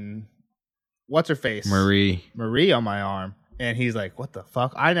Alayaya and what's her face? Marie on my arm. And he's like, what the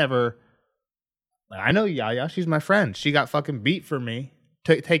fuck? I know Yaya. She's my friend. She got fucking beat for me.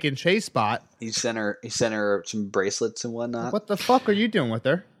 Taking Shay's spot. He sent her some bracelets and whatnot. What the fuck are you doing with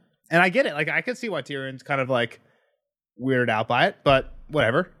her? And I get it. Like, I can see why Tyrion's kind of like weirded out by it, but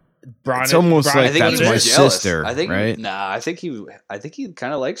whatever. It's almost like I think that's he's my jealous. sister, I think, right? Nah, I think he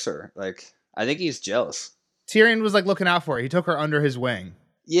kind of likes her. Like, I think he's jealous. Tyrion was like looking out for her. He took her under his wing.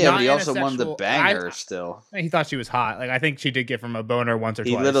 Yeah, Not but he in a also wanted to sexual- bang her still. He thought she was hot. Like, I think she did give him a boner once or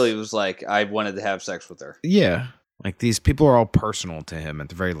He twice. literally was like, I wanted to have sex with her. Yeah. Like, these people are all personal to him at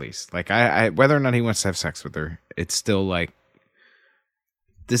the very least. Like, I whether or not he wants to have sex with her, it's still like,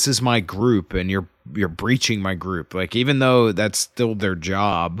 this is my group and you're breaching my group. Like, even though that's still their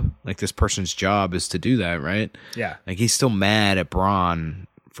job, like this person's job is to do that, right? Yeah. Like, he's still mad at Bronn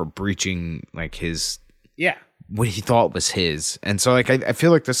for breaching like his Yeah. what he thought was his. And so like I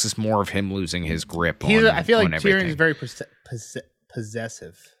feel like this is more of him losing his grip on I feel like on Tyrion everything. is very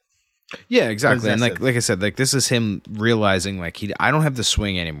possessive. Yeah, exactly. And possessive. like I said, like this is him realizing like I don't have the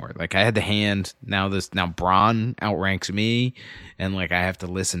swing anymore. Like I had the hand, now Bronn outranks me, and like I have to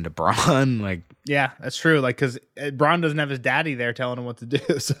listen to Bronn. Like Yeah, that's true. Like, because Bronn doesn't have his daddy there telling him what to do,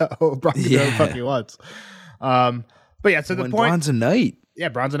 so Bronn can do whatever the fuck he wants. But yeah, so the when point. Bronn's a knight, Yeah,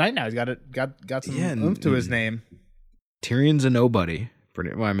 Bronn's a knight now. He's got some oomph to his name. Tyrion's a nobody.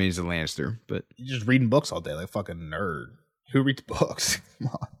 Well, I mean he's a Lannister, but He's just reading books all day, like a fucking nerd. Who reads books? Come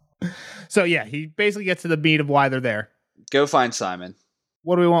on. So yeah, he basically gets to the meat of why they're there. Go find Simon.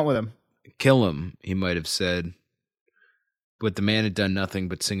 What do we want with him? kill him, he might have said. But the man had done nothing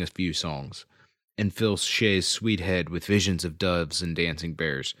but sing a few songs, and fill Shay's sweet head with visions of doves and dancing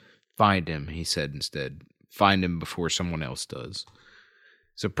bears. Find him, he said instead. Find him before someone else does.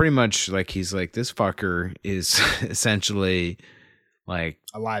 So pretty much, like, he's like, this fucker is essentially, like...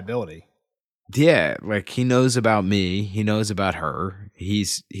 a liability. Yeah, like, he knows about me. He knows about her.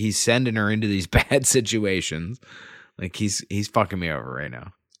 He's sending her into these bad situations. Like, he's fucking me over right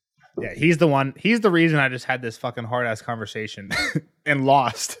now. Yeah, he's the one. He's the reason I just had this fucking hard ass conversation and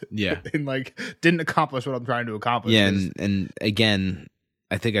lost. Yeah, and like didn't accomplish what I'm trying to accomplish. Yeah, and again,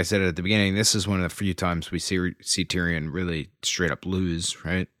 I think I said it at the beginning. This is one of the few times we see Tyrion really straight up lose,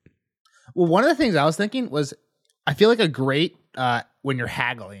 right? Well, one of the things I was thinking was, I feel like a great when you're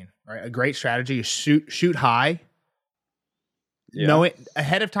haggling, right? A great strategy is shoot high. Yeah. Know it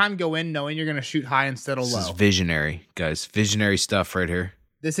ahead of time. Go in knowing you're going to shoot high instead of This low. is visionary, guys. Visionary stuff right here.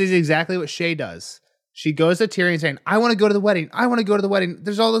 This is exactly what Shay does. She goes to Tyrion saying, I want to go to the wedding. I want to go to the wedding.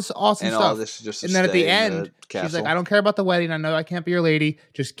 There's all this awesome And stuff. all this is just to and then at the stay in end, the she's like, castle. I don't care about the wedding. I know I can't be your lady.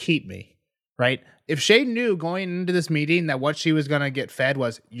 Just keep me. Right? If Shay knew going into this meeting that what she was going to get fed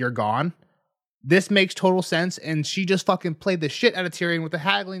was, you're gone, this makes total sense. And she just fucking played the shit out of Tyrion with the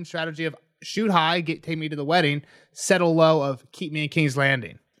haggling strategy of shoot high, take me to the wedding, settle low of keep me in King's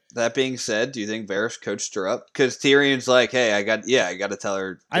Landing. That being said, do you think Varys coached her up? Because Tyrion's like, hey, I got to tell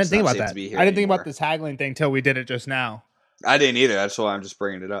her. I didn't think about that. To be here I didn't think anymore. about this haggling thing till we did it just now. I didn't either. That's why I'm just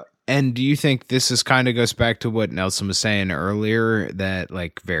bringing it up. And do you think this is kind of goes back to what Nelson was saying earlier, that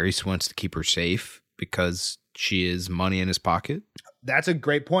like Varys wants to keep her safe because she is money in his pocket? That's a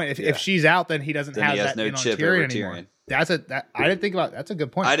great point. Yeah. If she's out, then he doesn't Then have he has that no in on chip Tyrion over anymore. Tyrion. I didn't think about. That's a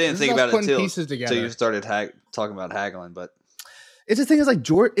good point. I didn't This think is us about it putting until pieces together. you started talking about haggling. But It's the thing is like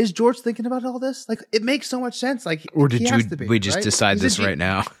is George thinking about all this? Like it makes so much sense. Like Or did he has to be, we just right? decide He's a this gen- right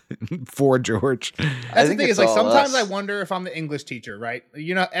now for George? That's I the think thing it's is like all sometimes us. I wonder if I'm the English teacher, right?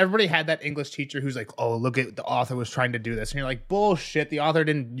 You know, everybody had that English teacher who's like, "Oh, look at the author was trying to do this," and you're like, "Bullshit! The author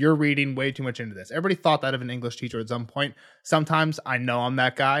didn't. You're reading way too much into this." Everybody thought that of an English teacher at some point. Sometimes I know I'm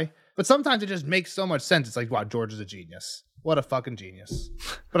that guy, but sometimes it just makes so much sense. It's like, wow, George is a genius. What a fucking genius!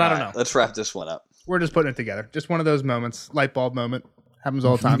 But I don't know. Let's wrap this one up. We're just putting it together. Just one of those moments, light bulb moment. Happens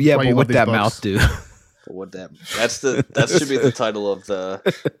all the time. Yeah, That's why but you what love these that books. mouth do? But what that should be the title of the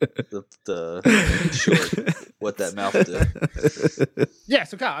short. What that mouth did. Yeah,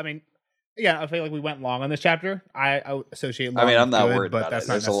 so Kyle, I mean, yeah, I feel like we went long on this chapter. I associate long I mean, I'm with not good, worried but about that's it.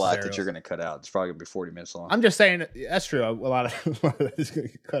 not There's a lot that necessarily- you're going to cut out. It's probably going to be 40 minutes long. I'm just saying, that's true. A lot of it is going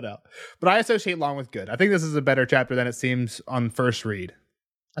to get cut out. But I associate long with good. I think this is a better chapter than it seems on first read.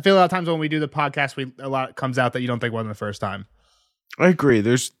 I feel a lot of times when we do the podcast, a lot comes out that you don't think wasn't the first time. I agree.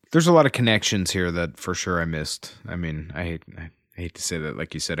 There's a lot of connections here that for sure I missed. I mean, I hate to say that,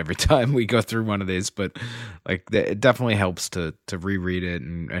 like you said, every time we go through one of these, but like it definitely helps to reread it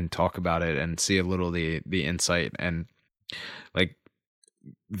and talk about it and see a little the insight. And like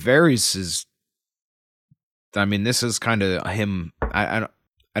Varys is, I mean, this is kind of him. I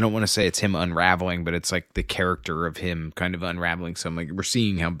don't want to say it's him unraveling, but it's like the character of him kind of unraveling some. Like we're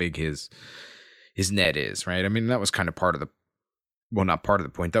seeing how big his net is, right? I mean, that was kind of part of well, not part of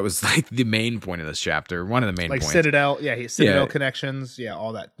the point. That was like the main point of this chapter. One of the main like points. Citadel, Citadel connections,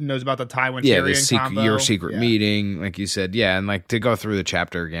 all that. Knows about the Tywin Tyrion combo. Your secret meeting, like you said, and like to go through the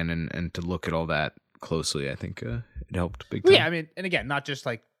chapter again and to look at all that closely, I think it helped big time. Yeah, I mean, and again, not just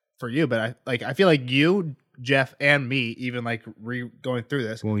like for you, but I feel like you, Jeff, and me, even like going through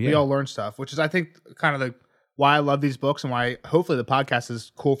this, we all learned stuff, which is I think kind of why I love these books and why hopefully the podcast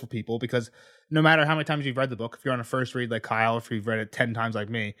is cool for people, because no matter how many times you've read the book, if you're on a first read like Kyle, if you've read it 10 times like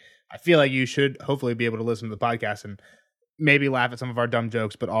me, I feel like you should hopefully be able to listen to the podcast and maybe laugh at some of our dumb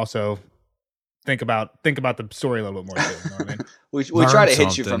jokes, but also think about the story a little bit more too. You know what I mean? we try to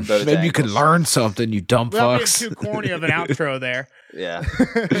hit you from both Maybe angles. you could learn something, you dumb Without fucks. being too corny of an outro there. Yeah.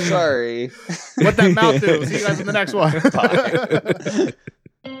 Sorry. What that mouth do? See you guys in the next one.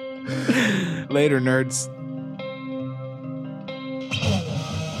 Later, nerds.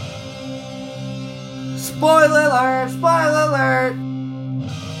 Spoiler alert! Spoiler alert!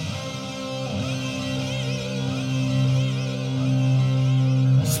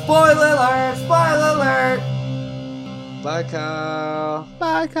 Spoiler alert! Spoiler alert! Bye, Kyle.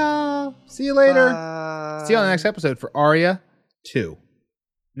 Bye, Kyle. See you later. Bye. See you on the next episode for Arya 2.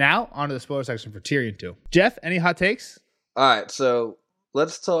 Now, on to the spoiler section for Tyrion 2. Jeff, any hot takes? All right, so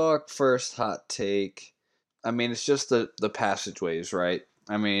let's talk first hot take. I mean, it's just the passageways, right?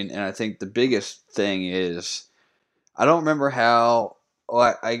 I mean, and I think the biggest thing is, I don't remember how.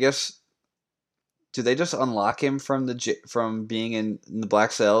 Well, I guess, do they just unlock him from from being in the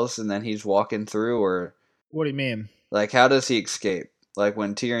black cells and then he's walking through, or What do you mean? like how does he escape? Like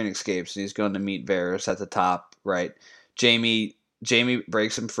when Tyrion escapes and he's going to meet Varys at the top, right? Jamie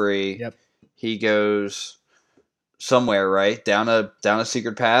breaks him free. Yep. He goes somewhere, right? Down a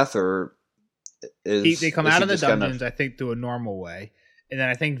secret path, or They come out of the dungeons, I think, through a normal way. And then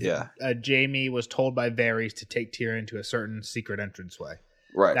I think Jamie was told by Varys to take Tyrion to a certain secret entranceway.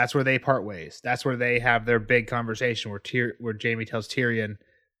 Right. That's where they part ways. That's where they have their big conversation where Jamie tells Tyrion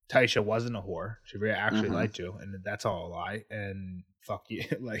Tysha wasn't a whore. She actually lied to you, and that's all a lie. And fuck you,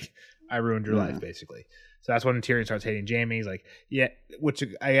 like I ruined your life, basically. So that's when Tyrion starts hating Jamie. He's like, yeah. Which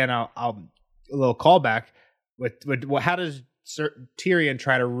again, I'll a little callback with how does Tyrion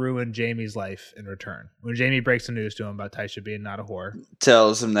try to ruin Jamie's life in return? When Jamie breaks the news to him about Tysha being not a whore,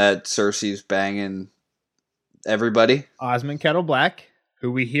 tells him that Cersei's banging everybody. Osmond Kettle Black,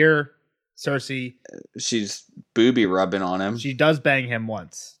 who we hear Cersei, she's booby rubbing on him. She does bang him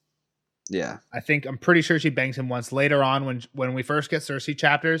once. Yeah, I'm pretty sure she bangs him once later on when we first get Cersei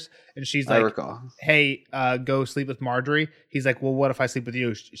chapters, and she's like, I recall. "Hey, go sleep with Marjorie." He's like, "Well, what if I sleep with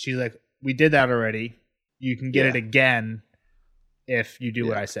you?" She's like, "We did that already. You can get it again if you do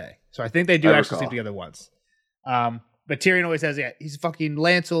what I say." So I think they do actually sleep together once. But Tyrion always says, "Yeah, he's fucking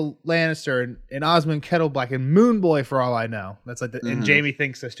Lancel Lannister and Osmond Kettleblack and Moonboy for all I know." That's like, and Jamie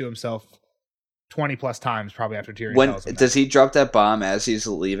thinks this to himself 20 plus times probably after Tyrion tells him. Does he drop that bomb as he's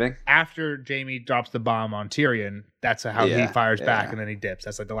leaving? After Jamie drops the bomb on Tyrion, that's how he fires back, and then he dips.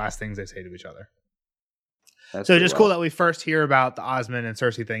 That's like the last things they say to each other. So it's just cool that we first hear about the Osmond and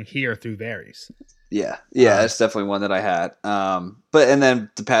Cersei thing here through Varys. Yeah, that's definitely one that I had. But and then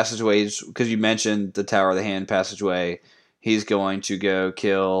the passageways, because you mentioned the Tower of the Hand passageway, he's going to go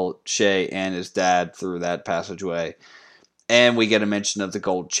kill Shay and his dad through that passageway. And we get a mention of the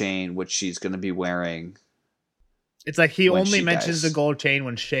gold chain, which she's going to be wearing. It's like he only mentions the gold chain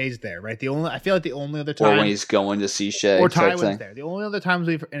when Shay's there, right? I feel like the only other time, or when he's going to see Shay, or Tywin's there. The only other times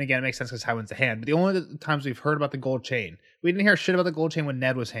and again, it makes sense because Tywin's the hand. But the only other times we've heard about the gold chain, we didn't hear shit about the gold chain when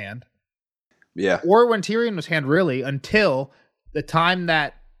Ned was hand, or when Tyrion was hand, really, until the time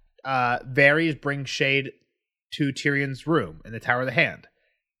that Varys brings Shay to Tyrion's room in the Tower of the Hand.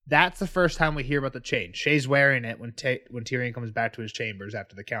 That's the first time we hear about the chain. Shay's wearing it when Tyrion comes back to his chambers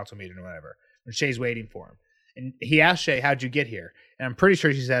after the council meeting or whatever. When Shay's waiting for him. And he asks Shay, how'd you get here? And I'm pretty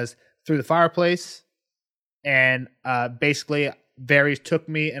sure she says, through the fireplace. And basically, Varys took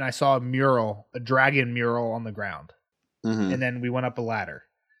me and I saw a dragon mural on the ground. Mm-hmm. And then we went up a ladder.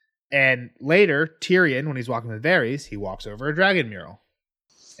 And later, Tyrion, when he's walking with Varys, he walks over a dragon mural.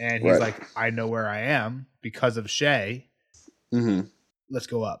 And he's like, I know where I am because of Shay. Mm-hmm. Let's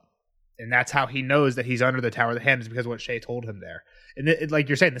go up. And that's how he knows that he's under the Tower of the Hand, is because of what Shay told him there. And like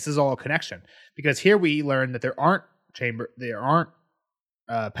you're saying, this is all a connection. Because here we learn that there aren't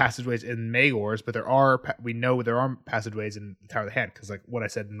passageways in Maegor's, but we know there are passageways in the Tower of the Hand, because like what I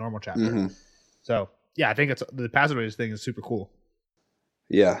said in the normal chapter. Mm-hmm. So yeah, I think the passageways thing is super cool.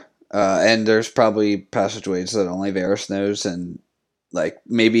 Yeah. And there's probably passageways that only Varys knows, and like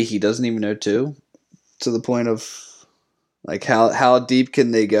maybe he doesn't even know too, to the point of Like how deep can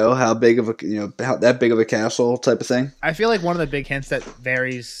they go? How big of a that big of a castle type of thing? I feel like one of the big hints that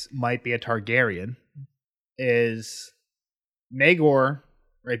Varys might be a Targaryen is Maegor,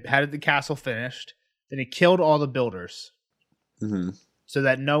 right, had the castle finished, then he killed all the builders. Mm-hmm. So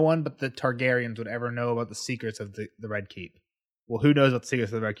that no one but the Targaryens would ever know about the secrets of the Red Keep. Well, who knows about the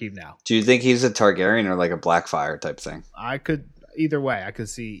secrets of the Red Keep now? Do you think he's a Targaryen or like a Blackfire type thing? I could either way. I could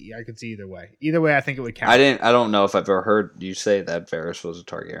see either way. Either way, I think it would count. I don't know if I've ever heard you say that Varys was a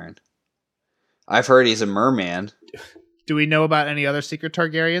Targaryen. I've heard he's a merman. Do we know about any other secret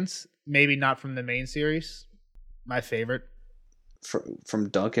Targaryens? Maybe not from the main series. My favorite. From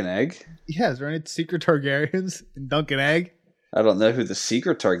Dunk and Egg? Yeah, is there any secret Targaryens in Dunk and Egg? I don't know who the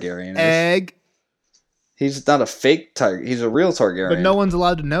secret Targaryen is. Egg. He's not a fake Targaryen. He's a real Targaryen. But no one's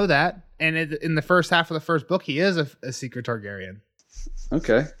allowed to know that. And in the first half of the first book, he is a secret Targaryen.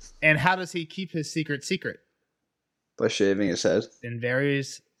 Okay. And how does he keep his secret? By shaving his head. In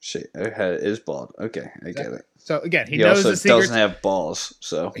Varys. Head is bald. Okay, I get it. So again, he knows also the secrets. Doesn't have balls,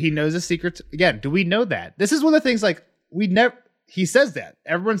 so he knows the secrets. Again, do we know that? This is one of the things. Like we never. He says that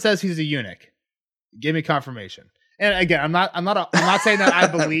everyone says he's a eunuch. Give me confirmation. And again, I'm not saying that I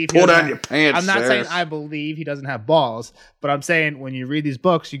believe. Pull down your pants. I'm not saying I believe he doesn't have balls, but I'm saying when you read these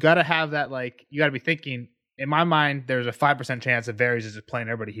books, you got to have that. Like you got to be thinking. In my mind, there's a 5% chance that Varys is just playing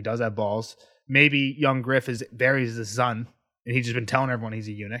everybody. He does have balls. Maybe young Griff is Varys' son, and he's just been telling everyone he's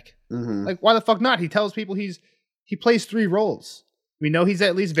a eunuch. Mm-hmm. Like why the fuck not? He tells people he plays 3 roles. We know he's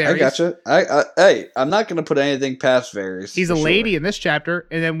at least Varys. I gotcha. Hey, I'm not going to put anything past Varys. He's a lady in this chapter,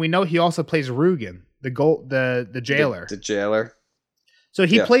 and then we know he also plays Rugen, the jailer. The jailer. So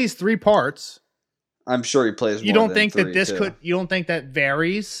he plays 3 parts. I'm sure he plays. You more don't than think 3 that this too. could? You don't think that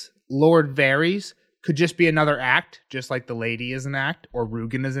Lord Varys, could just be another act, just like the lady is an act, or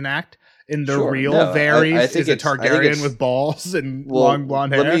Rugen is an act, and the real Varys is a Targaryen with balls and long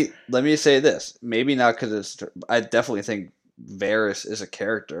blonde hair? Let me say this. Maybe not because I definitely think Varys is a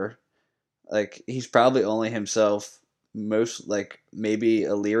character. Like he's probably only himself. Most like maybe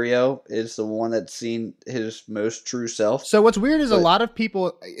Illyrio is the one that's seen his most true self. So what's weird is a lot of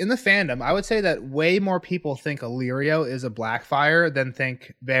people in the fandom, I would say that way more people think Illyrio is a Blackfire than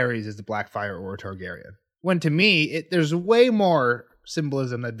think Varys is a Blackfire or a Targaryen. When to me, there's way more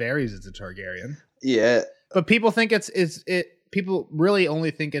symbolism that Varys is a Targaryen. Yeah. But people think people really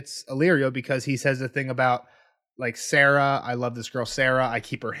only think it's Illyrio because he says the thing about like Sarah, I love this girl Sarah. I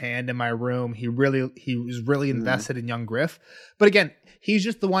keep her hand in my room. He was really invested in young Griff. But again, he's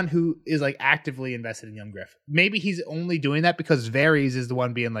just the one who is like actively invested in young Griff. Maybe he's only doing that because Varys is the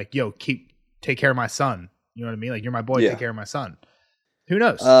one being like, "Yo, take care of my son." You know what I mean? Like you're my boy, take care of my son. Who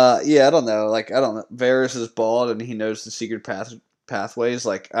knows? Yeah, I don't know. Like I don't know. Varys is bald and he knows the secret pathways.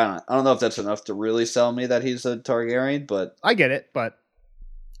 Like I don't know if that's enough to really sell me that he's a Targaryen, but I get it, but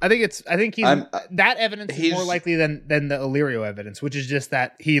I think he's that evidence is more likely than the Illyrio evidence, which is just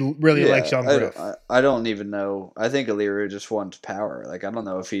that he really likes young Griff. I don't even know. I think Illyrio just wants power. Like I don't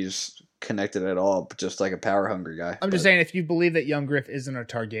know if he's connected at all, but just like a power hungry guy. I'm just saying, if you believe that young Griff isn't a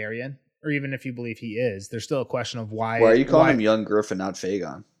Targaryen, or even if you believe he is, there's still a question of why. Why are you calling him young Griff and not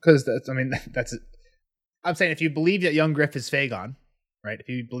Fagon? Because that's. I'm saying if you believe that young Griff is Fagon, right? If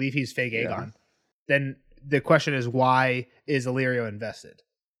you believe he's Aegon, then the question is why is Illyrio invested?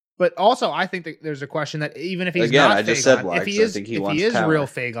 But also, I think that there's a question that even if he's not Fagon, if he is real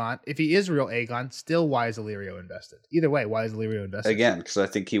Fagon, if he is real Aegon, still why is Illyrio invested? Either way, why is Illyrio invested? Again, because I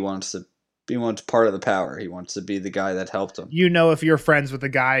think he wants part of the power. He wants to be the guy that helped him. You know, if you're friends with the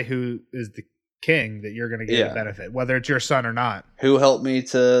guy who is the king, that you're going to get a benefit, whether it's your son or not. Who helped me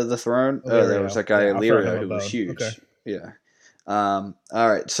to the throne? Illyrio. There was that guy Illyrio who was huge. Okay. Yeah. All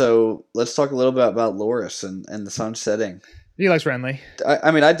right, so let's talk a little bit about Loras and the sun setting. He likes Renly.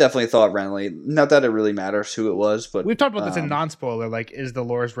 I mean, I definitely thought Renly. Not that it really matters who it was, but we've talked about this in non-spoiler. Like, is the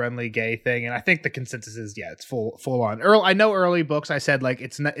Loras Renly gay thing? And I think the consensus is, it's full on. I know early books I said like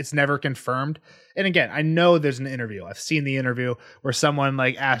it's never confirmed. And again, I know there's an interview. I've seen the interview where someone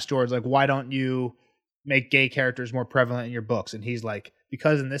like asked George like, why don't you make gay characters more prevalent in your books? And he's like,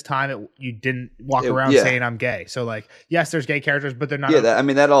 because in this time you didn't walk around saying I'm gay. So like, yes, there's gay characters, but they're not. Yeah,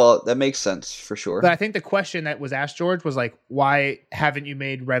 that makes sense for sure. But I think the question that was asked George was like, why haven't you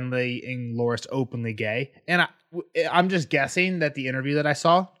made Renly and Loras openly gay? And I'm just guessing that the interview that I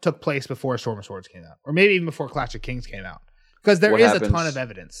saw took place before Storm of Swords came out, or maybe even before Clash of Kings came out, because there is a ton of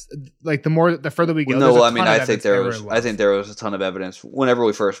evidence. Like the further we go, I think there was a ton of evidence whenever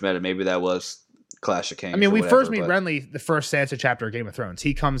we first met him. Maybe that was Clash of Kings. I mean, we first meet Renly the first Sansa chapter of Game of Thrones.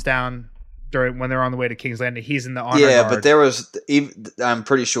 He comes down during when they're on the way to King's Landing. He's in the honor Yeah, guard. but there was even. I'm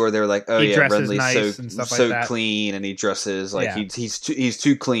pretty sure they were like, "Oh He yeah, dresses Renly's nice so and stuff like so that. clean, and he dresses like Yeah. he's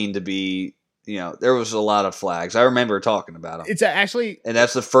too clean to be." You know, there was a lot of flags. I remember talking about him, It's actually and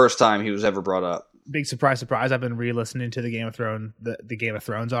that's the first time he was ever brought up. big surprise. I've been re-listening to the Game of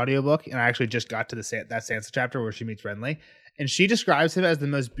Thrones audiobook, and I actually just got to that Sansa chapter where she meets Renly, and she describes him as the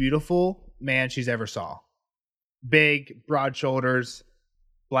most beautiful man she's ever saw. Big, broad shoulders,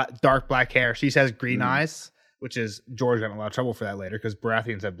 dark black hair. She says green eyes, which is George got in a lot of trouble for that later because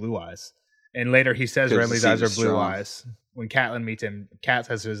Baratheons have blue eyes, and later he says 'Cause Renly's he eyes are was blue strong. eyes. When Catelyn meets him, Cat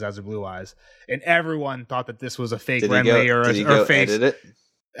says his eyes are blue eyes, and everyone thought that this was a fake Did he Renly go or fake. edit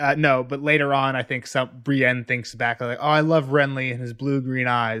it? No, but later on, I think Brienne thinks back like, "Oh, I love Renly and his blue-green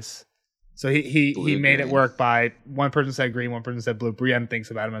eyes." So he made it Blue-green. work by one person said green, one person said blue. Brienne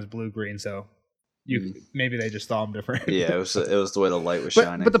thinks about him as blue-green, so maybe they just saw him different. Yeah, it was the way the light was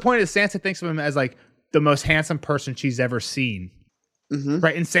shining. But the point is, Sansa thinks of him as like the most handsome person she's ever seen,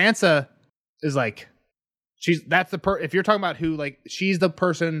 right? And Sansa is like, if you're talking about who, like, she's the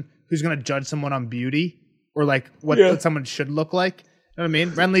person who's gonna judge someone on beauty or like what someone should look like. You know what I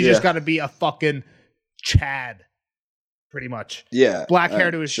mean? Renly's just got to be a fucking Chad, pretty much. Yeah, Black hair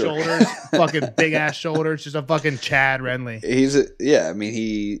to his sure. shoulders, fucking big ass shoulders, just a fucking Chad Renly. I mean,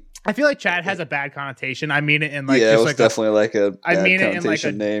 he. I feel like Chad has a bad connotation. I mean it in like Yeah, it just was like definitely like a. I bad mean it in like a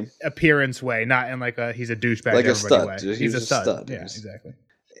connotation name. appearance way, not in like a he's a douchebag Like to a everybody stud. way. He He's was a a stud. stud. Yeah, He was- exactly.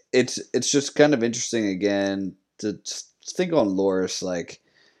 It's just kind of interesting again to think on Loras, like,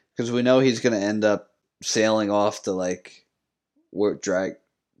 because we know he's going to end up sailing off to like Dragonstone.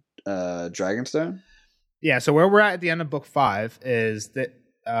 Yeah, so where we're at the end of book 5 is that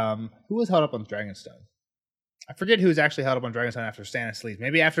who was held up on Dragonstone? I forget who was actually held up on Dragonstone after Stannis leaves.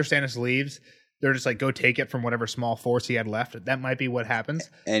 Maybe after Stannis leaves, they're just like, go take it from whatever small force he had left. That might be what happens.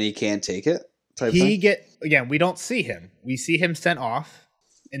 And he can't take it. Type thing. Again, we don't see him. We see him sent off,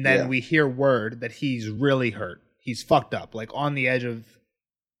 and then we hear word that he's really hurt. He's fucked up, like on the edge of,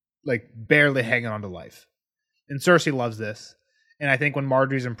 like barely hanging on to life. And Cersei loves this. And I think when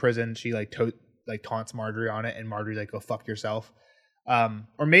Marjorie's in prison, she like taunts Marjorie on it, and Marjorie's like, "Go fuck yourself."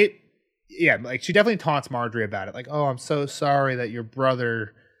 Like she definitely taunts Marjorie about it. Like, "Oh, I'm so sorry that your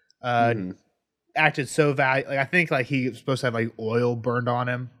brother acted so Like I think like he was supposed to have like oil burned on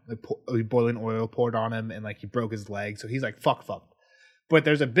him, like boiling oil poured on him, and like he broke his leg, so he's like fucked. But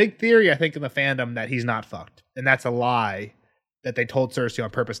there's a big theory I think in the fandom that he's not fucked, and that's a lie that they told Cersei on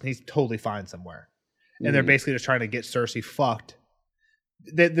purpose, and he's totally fine somewhere. And they're basically just trying to get Cersei fucked.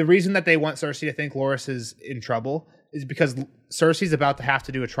 The reason that they want Cersei to think Loras is in trouble is because Cersei's about to have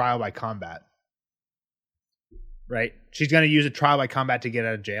to do a trial by combat. Right? She's going to use a trial by combat to get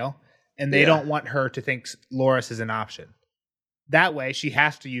out of jail, and they don't want her to think Loras is an option. That way, she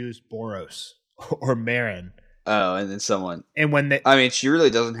has to use Boros or Meryn. Oh, and then someone. And when they, I mean, she really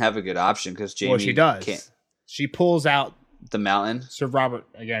doesn't have a good option because Jaime she does. can't. She pulls out The Mountain. Sir Robert.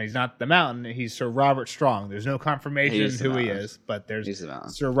 Again, he's not the Mountain. He's Sir Robert Strong. There's no confirmation He is the who he Mountain. is, but He's the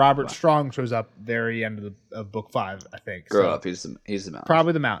Mountain. Sir Robert Strong shows up very end of book 5, I think. Grow So, up. He's the Mountain.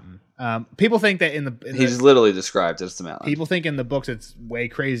 probably the Mountain. People think that He's literally described as the Mountain. people think in the books it's way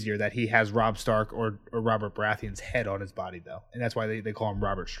crazier that he has Robb Stark or Robert Baratheon's head on his body, though, and that's why they call him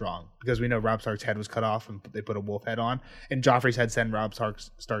Robert Strong, because we know Robb Stark's head was cut off and they put a wolf head on, and Joffrey's head sent Robb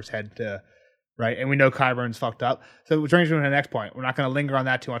Stark's head to. Right, and we know Qyburn's fucked up. So we're turning to the next point. We're not going to linger on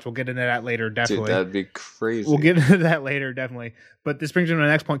that too much. We'll get into that later, definitely. Dude, that'd be crazy. We'll get into that later, definitely. But this brings me to the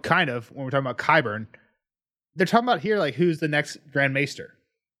next point, kind of, when we're talking about Qyburn. They're talking about here, like, who's the next Grand Maester?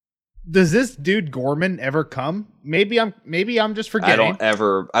 Does this dude Gorman ever come? Maybe I'm just forgetting. I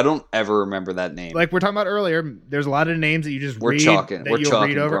don't ever remember that name. Like we're talking about earlier, there's a lot of names that you just we're read. chalking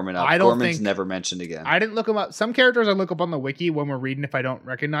Read over. Gorman up. I don't Gorman's think never mentioned again. I didn't look him up. Some characters I look up on the wiki when we're reading if I don't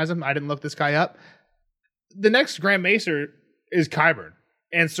recognize him. I didn't look this guy up. The next Grand Maester is Qyburn,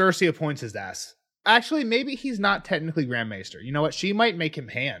 and Cersei appoints his ass. Actually, maybe he's not technically Grand Maester. You know what? She might make him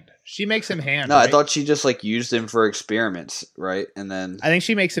hand. She makes him hand. No, right? I thought she just like used him for experiments, right? And then I think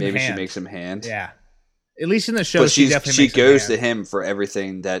she makes him maybe hand. she makes him hand. Yeah. At least in the show, But she definitely she makes goes him to him for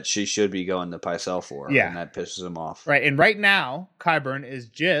everything that she should be going to Pycelle for. Yeah. And that pisses him off. Right, and right now, Qyburn is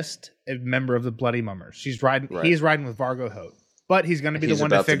just a member of the Bloody Mummers. He's riding with Vargo Hoat. But he's going to be the He's one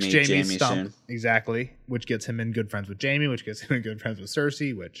to about to fix meet Jaime's Jaime stump. soon. Exactly, which gets him in good friends with Jaime, which gets him in good friends with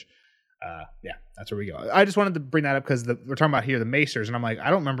Cersei, which, that's where we go. I just wanted to bring that up because we're talking about here the Maesters, and I'm like, I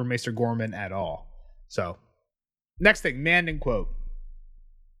don't remember Maester Gorman at all. So, next thing, Mandan quote.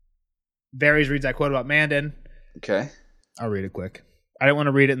 Varys reads that quote about Mandan. Okay. I'll read it quick. I didn't want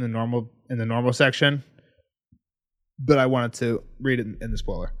to read it in the normal section, but I wanted to read it in the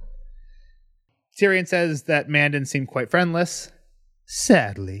spoiler. Tyrion says that Mandan seemed quite friendless.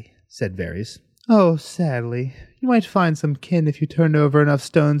 Sadly, said Varys. Oh, sadly. You might find some kin if you turned over enough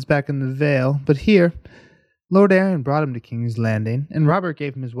stones back in the Vale, but here... Lord Arryn brought him to King's Landing, and Robert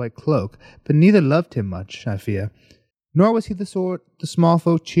gave him his white cloak, but neither loved him much, I fear. Nor was he the sort the small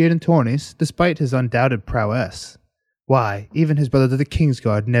folk cheered in tourneys, despite his undoubted prowess. Why, even his brother the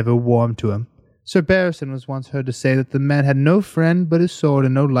Kingsguard never warmed to him. Sir Barristan was once heard to say that the man had no friend but his sword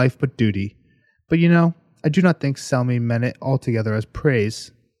and no life but duty. But I do not think Selmy meant it altogether as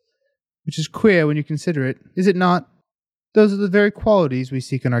praise. Which is queer when you consider it, is it not? Those are the very qualities we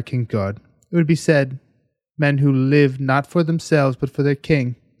seek in our Kingsguard. It would be said, men who live not for themselves but for their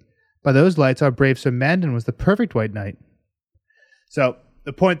king. By those lights, our brave Sir Mandan was the perfect white knight. So,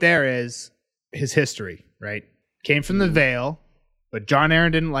 the point there is his history, right? Came from the Vale, but Jon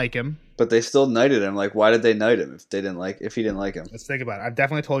Arryn didn't like him. But they still knighted him. Like, why did they knight him if he didn't like him? Let's think about it. I've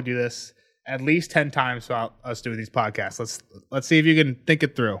definitely told you this at least 10 times about us doing these podcasts. Let's see if you can think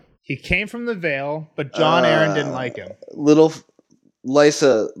it through. He came from the Vale, but Jon Arryn didn't like him.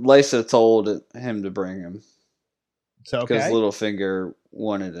 Lysa told him to bring him. So, because Littlefinger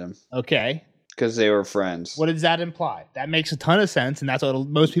wanted him. Okay. Because they were friends. What does that imply? That makes a ton of sense, and that's what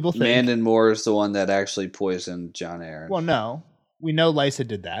most people think. Mandan Moore is the one that actually poisoned Jon Arryn. Well, no. We know Lysa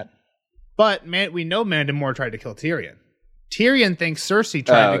did that. But we know Mandan Moore tried to kill Tyrion. Tyrion thinks Cersei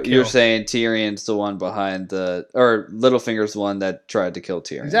tried to kill... You're saying Tyrion's the one behind or Littlefinger's the one that tried to kill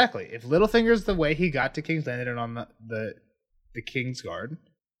Tyrion. Exactly. If Littlefinger's the way he got to King's Landing and on the Kingsguard,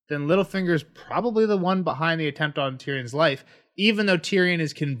 then Littlefinger's probably the one behind the attempt on Tyrion's life, even though Tyrion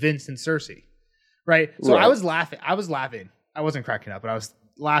is convinced in Cersei. Right? So right. I was laughing. I wasn't cracking up, but I was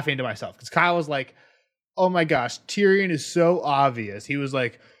laughing to myself because Kyle was like, oh my gosh, Tyrion is so obvious. He was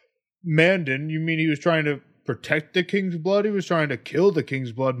like, Mandan, you mean he was trying to protect the king's blood? He was trying to kill the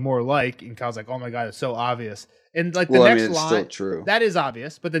king's blood more like. And Kyle's like, oh my God, it's so obvious. And like the next line, still true. That is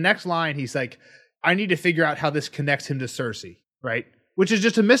obvious. But the next line, he's like, I need to figure out how this connects him to Cersei. Right? Which is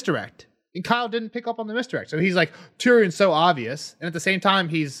just a misdirect. And Kyle didn't pick up on the misdirect. So he's like, Tyrion's so obvious. And at the same time,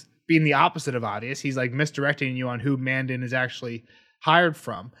 he's being the opposite of obvious. He's like misdirecting you on who Mandan is actually hired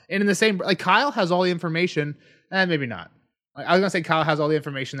from. And in the same, like Kyle has all the information, and maybe not. Like, I was going to say Kyle has all the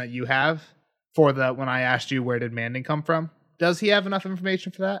information that you have for when I asked you where did Mandan come from. Does he have enough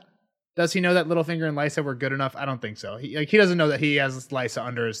information for that? Does he know that Littlefinger and Lysa were good enough? I don't think so. He doesn't know that he has Lysa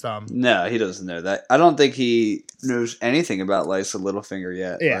under his thumb. No, he doesn't know that. I don't think he knows anything about Lysa Littlefinger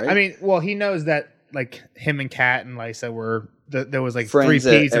yet. Yeah, right? I mean, well, he knows that like him and Kat and Lysa were there was like friends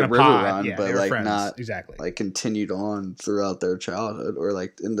 3 peas in a pod. Run, yeah, but like friends. not exactly like continued on throughout their childhood or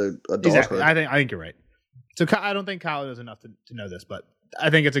like in the adulthood. Exactly. I think you're right. So I don't think Kyle knows enough to know this, but I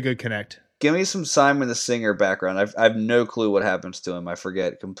think it's a good connect. Give me some Simon the Singer background. I have no clue what happens to him. I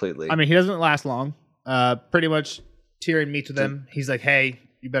forget completely. I mean, he doesn't last long. Pretty much Tyrion meets with him. He's like, hey,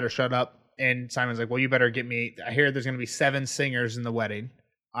 you better shut up. And Simon's like, well, you better get me. I hear there's going to be 7 singers in the wedding.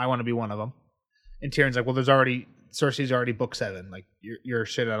 I want to be one of them. And Tyrion's like, well, Cersei's already booked 7. Like, you're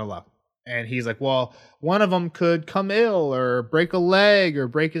shit out of luck. And he's like, well, one of them could come ill or break a leg or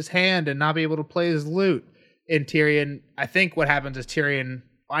break his hand and not be able to play his lute. And Tyrion, I think what happens is Tyrion,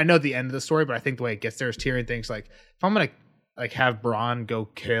 I know the end of the story, but I think the way it gets there is Tyrion thinks like, if I'm going to like have Bronn go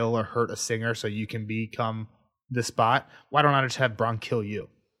kill or hurt a singer so you can become the spot, why don't I just have Bronn kill you?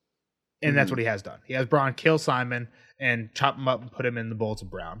 And that's what he has done. He has Bronn kill Simon and chop him up and put him in the bowls of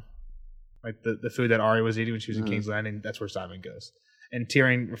brown. Like the food that Arya was eating when she was in King's Landing, that's where Simon goes. And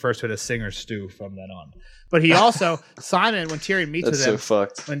Tyrion refers to it as Singer Stew from then on. But he also, Simon, when Tyrion meets with him,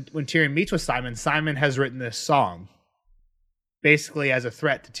 fucked. When Tyrion meets with Simon, Simon has written this song basically as a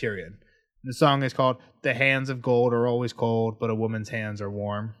threat to Tyrion. The song is called The Hands of Gold Are Always Cold, But a Woman's Hands Are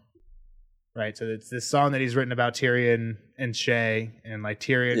Warm. Right? So it's this song that he's written about Tyrion and Shay. And like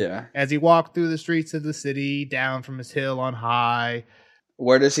Tyrion, as he walked through the streets of the city, down from his hill on high.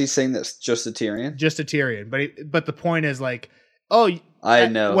 Where does he sing this? Just to Tyrion? Just to Tyrion. But the point is like, I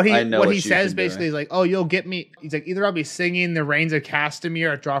know. What he says basically is like, oh, you'll get me. He's like, either I'll be singing the Rains of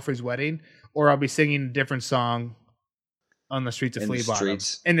Castamere at Joffrey's wedding, or I'll be singing a different song on the streets of Flea Bottom.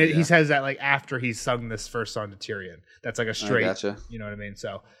 And he says that like after he's sung this first song to Tyrion. That's like a straight. Gotcha. You know what I mean?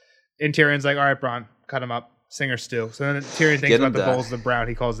 So, and Tyrion's like, all right, Bronn, cut him up, Singer Stew. So then Tyrion thinks about the bowls of the brown.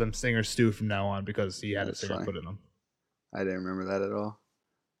 He calls them Singer Stew from now on because he had a singer put in them. I didn't remember that at all.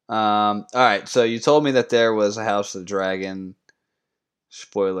 All right, so you told me that there was a House of the Dragon.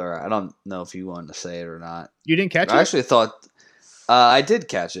 Spoiler, I don't know if you wanted to say it or not. You didn't catch it? I actually thought I did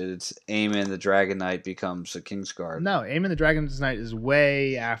catch it. It's Aemon the Dragon Knight becomes a Kingsguard. No, Aemon the Dragon Knight is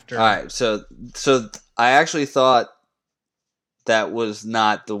way after. All right, so I actually thought that was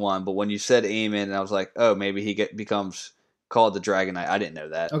not the one. But when you said Aemon, I was like, oh, maybe he becomes called the Dragon Knight. I didn't know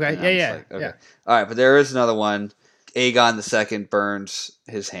that. Okay, And I was yeah. like, okay. Yeah. All right, but there is another one. Aegon II burns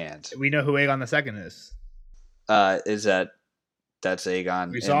his hand. We know who Aegon II is. Is that's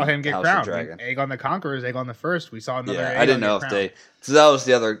Aegon? We saw in him get House of crowned. Dragon. Aegon the Conqueror is Aegon the First. We saw another. Yeah, Aegon I didn't know get if crowned. they. So that was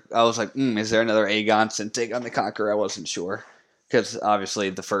the other. I was like, is there another Aegon since Aegon the Conqueror? I wasn't sure because obviously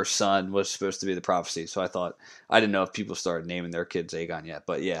the first son was supposed to be the prophecy. So I didn't know if people started naming their kids Aegon yet.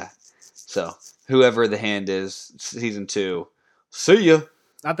 But yeah, so whoever the hand is, season 2. See ya.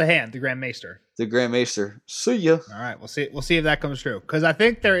 Not the hand, the Grand Maester. The Grand Maester. See ya. All right, we'll see. We'll see if that comes true. Because I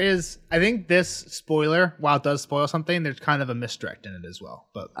think this spoiler, while it does spoil something, there's kind of a misdirect in it as well.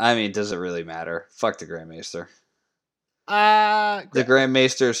 But I mean, does it really matter? Fuck the Grand Maester. the The Grand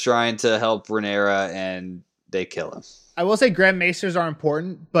Maester is trying to help Rhaenyra, and they kill him. I will say Grand Maesters are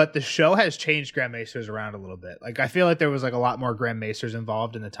important, but the show has changed Grand Maesters around a little bit. Like I feel like there was like a lot more Grand Maesters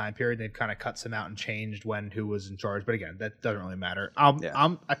involved in the time period. They've kind of cut some out and changed who was in charge. But again, that doesn't really matter.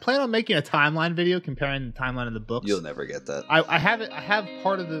 I plan on making a timeline video comparing the timeline of the books. You'll never get that. I have it. I have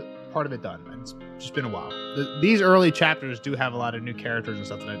part of it done. And it's just been a while. These early chapters do have a lot of new characters and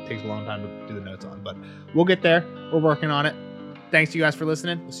stuff that it takes a long time to do the notes on. But we'll get there. We're working on it. Thanks to you guys for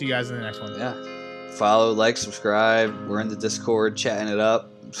listening. We'll see you guys in the next one. Yeah. Follow, like, subscribe. We're in the Discord chatting it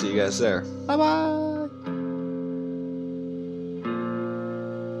up. See you guys there. Bye bye.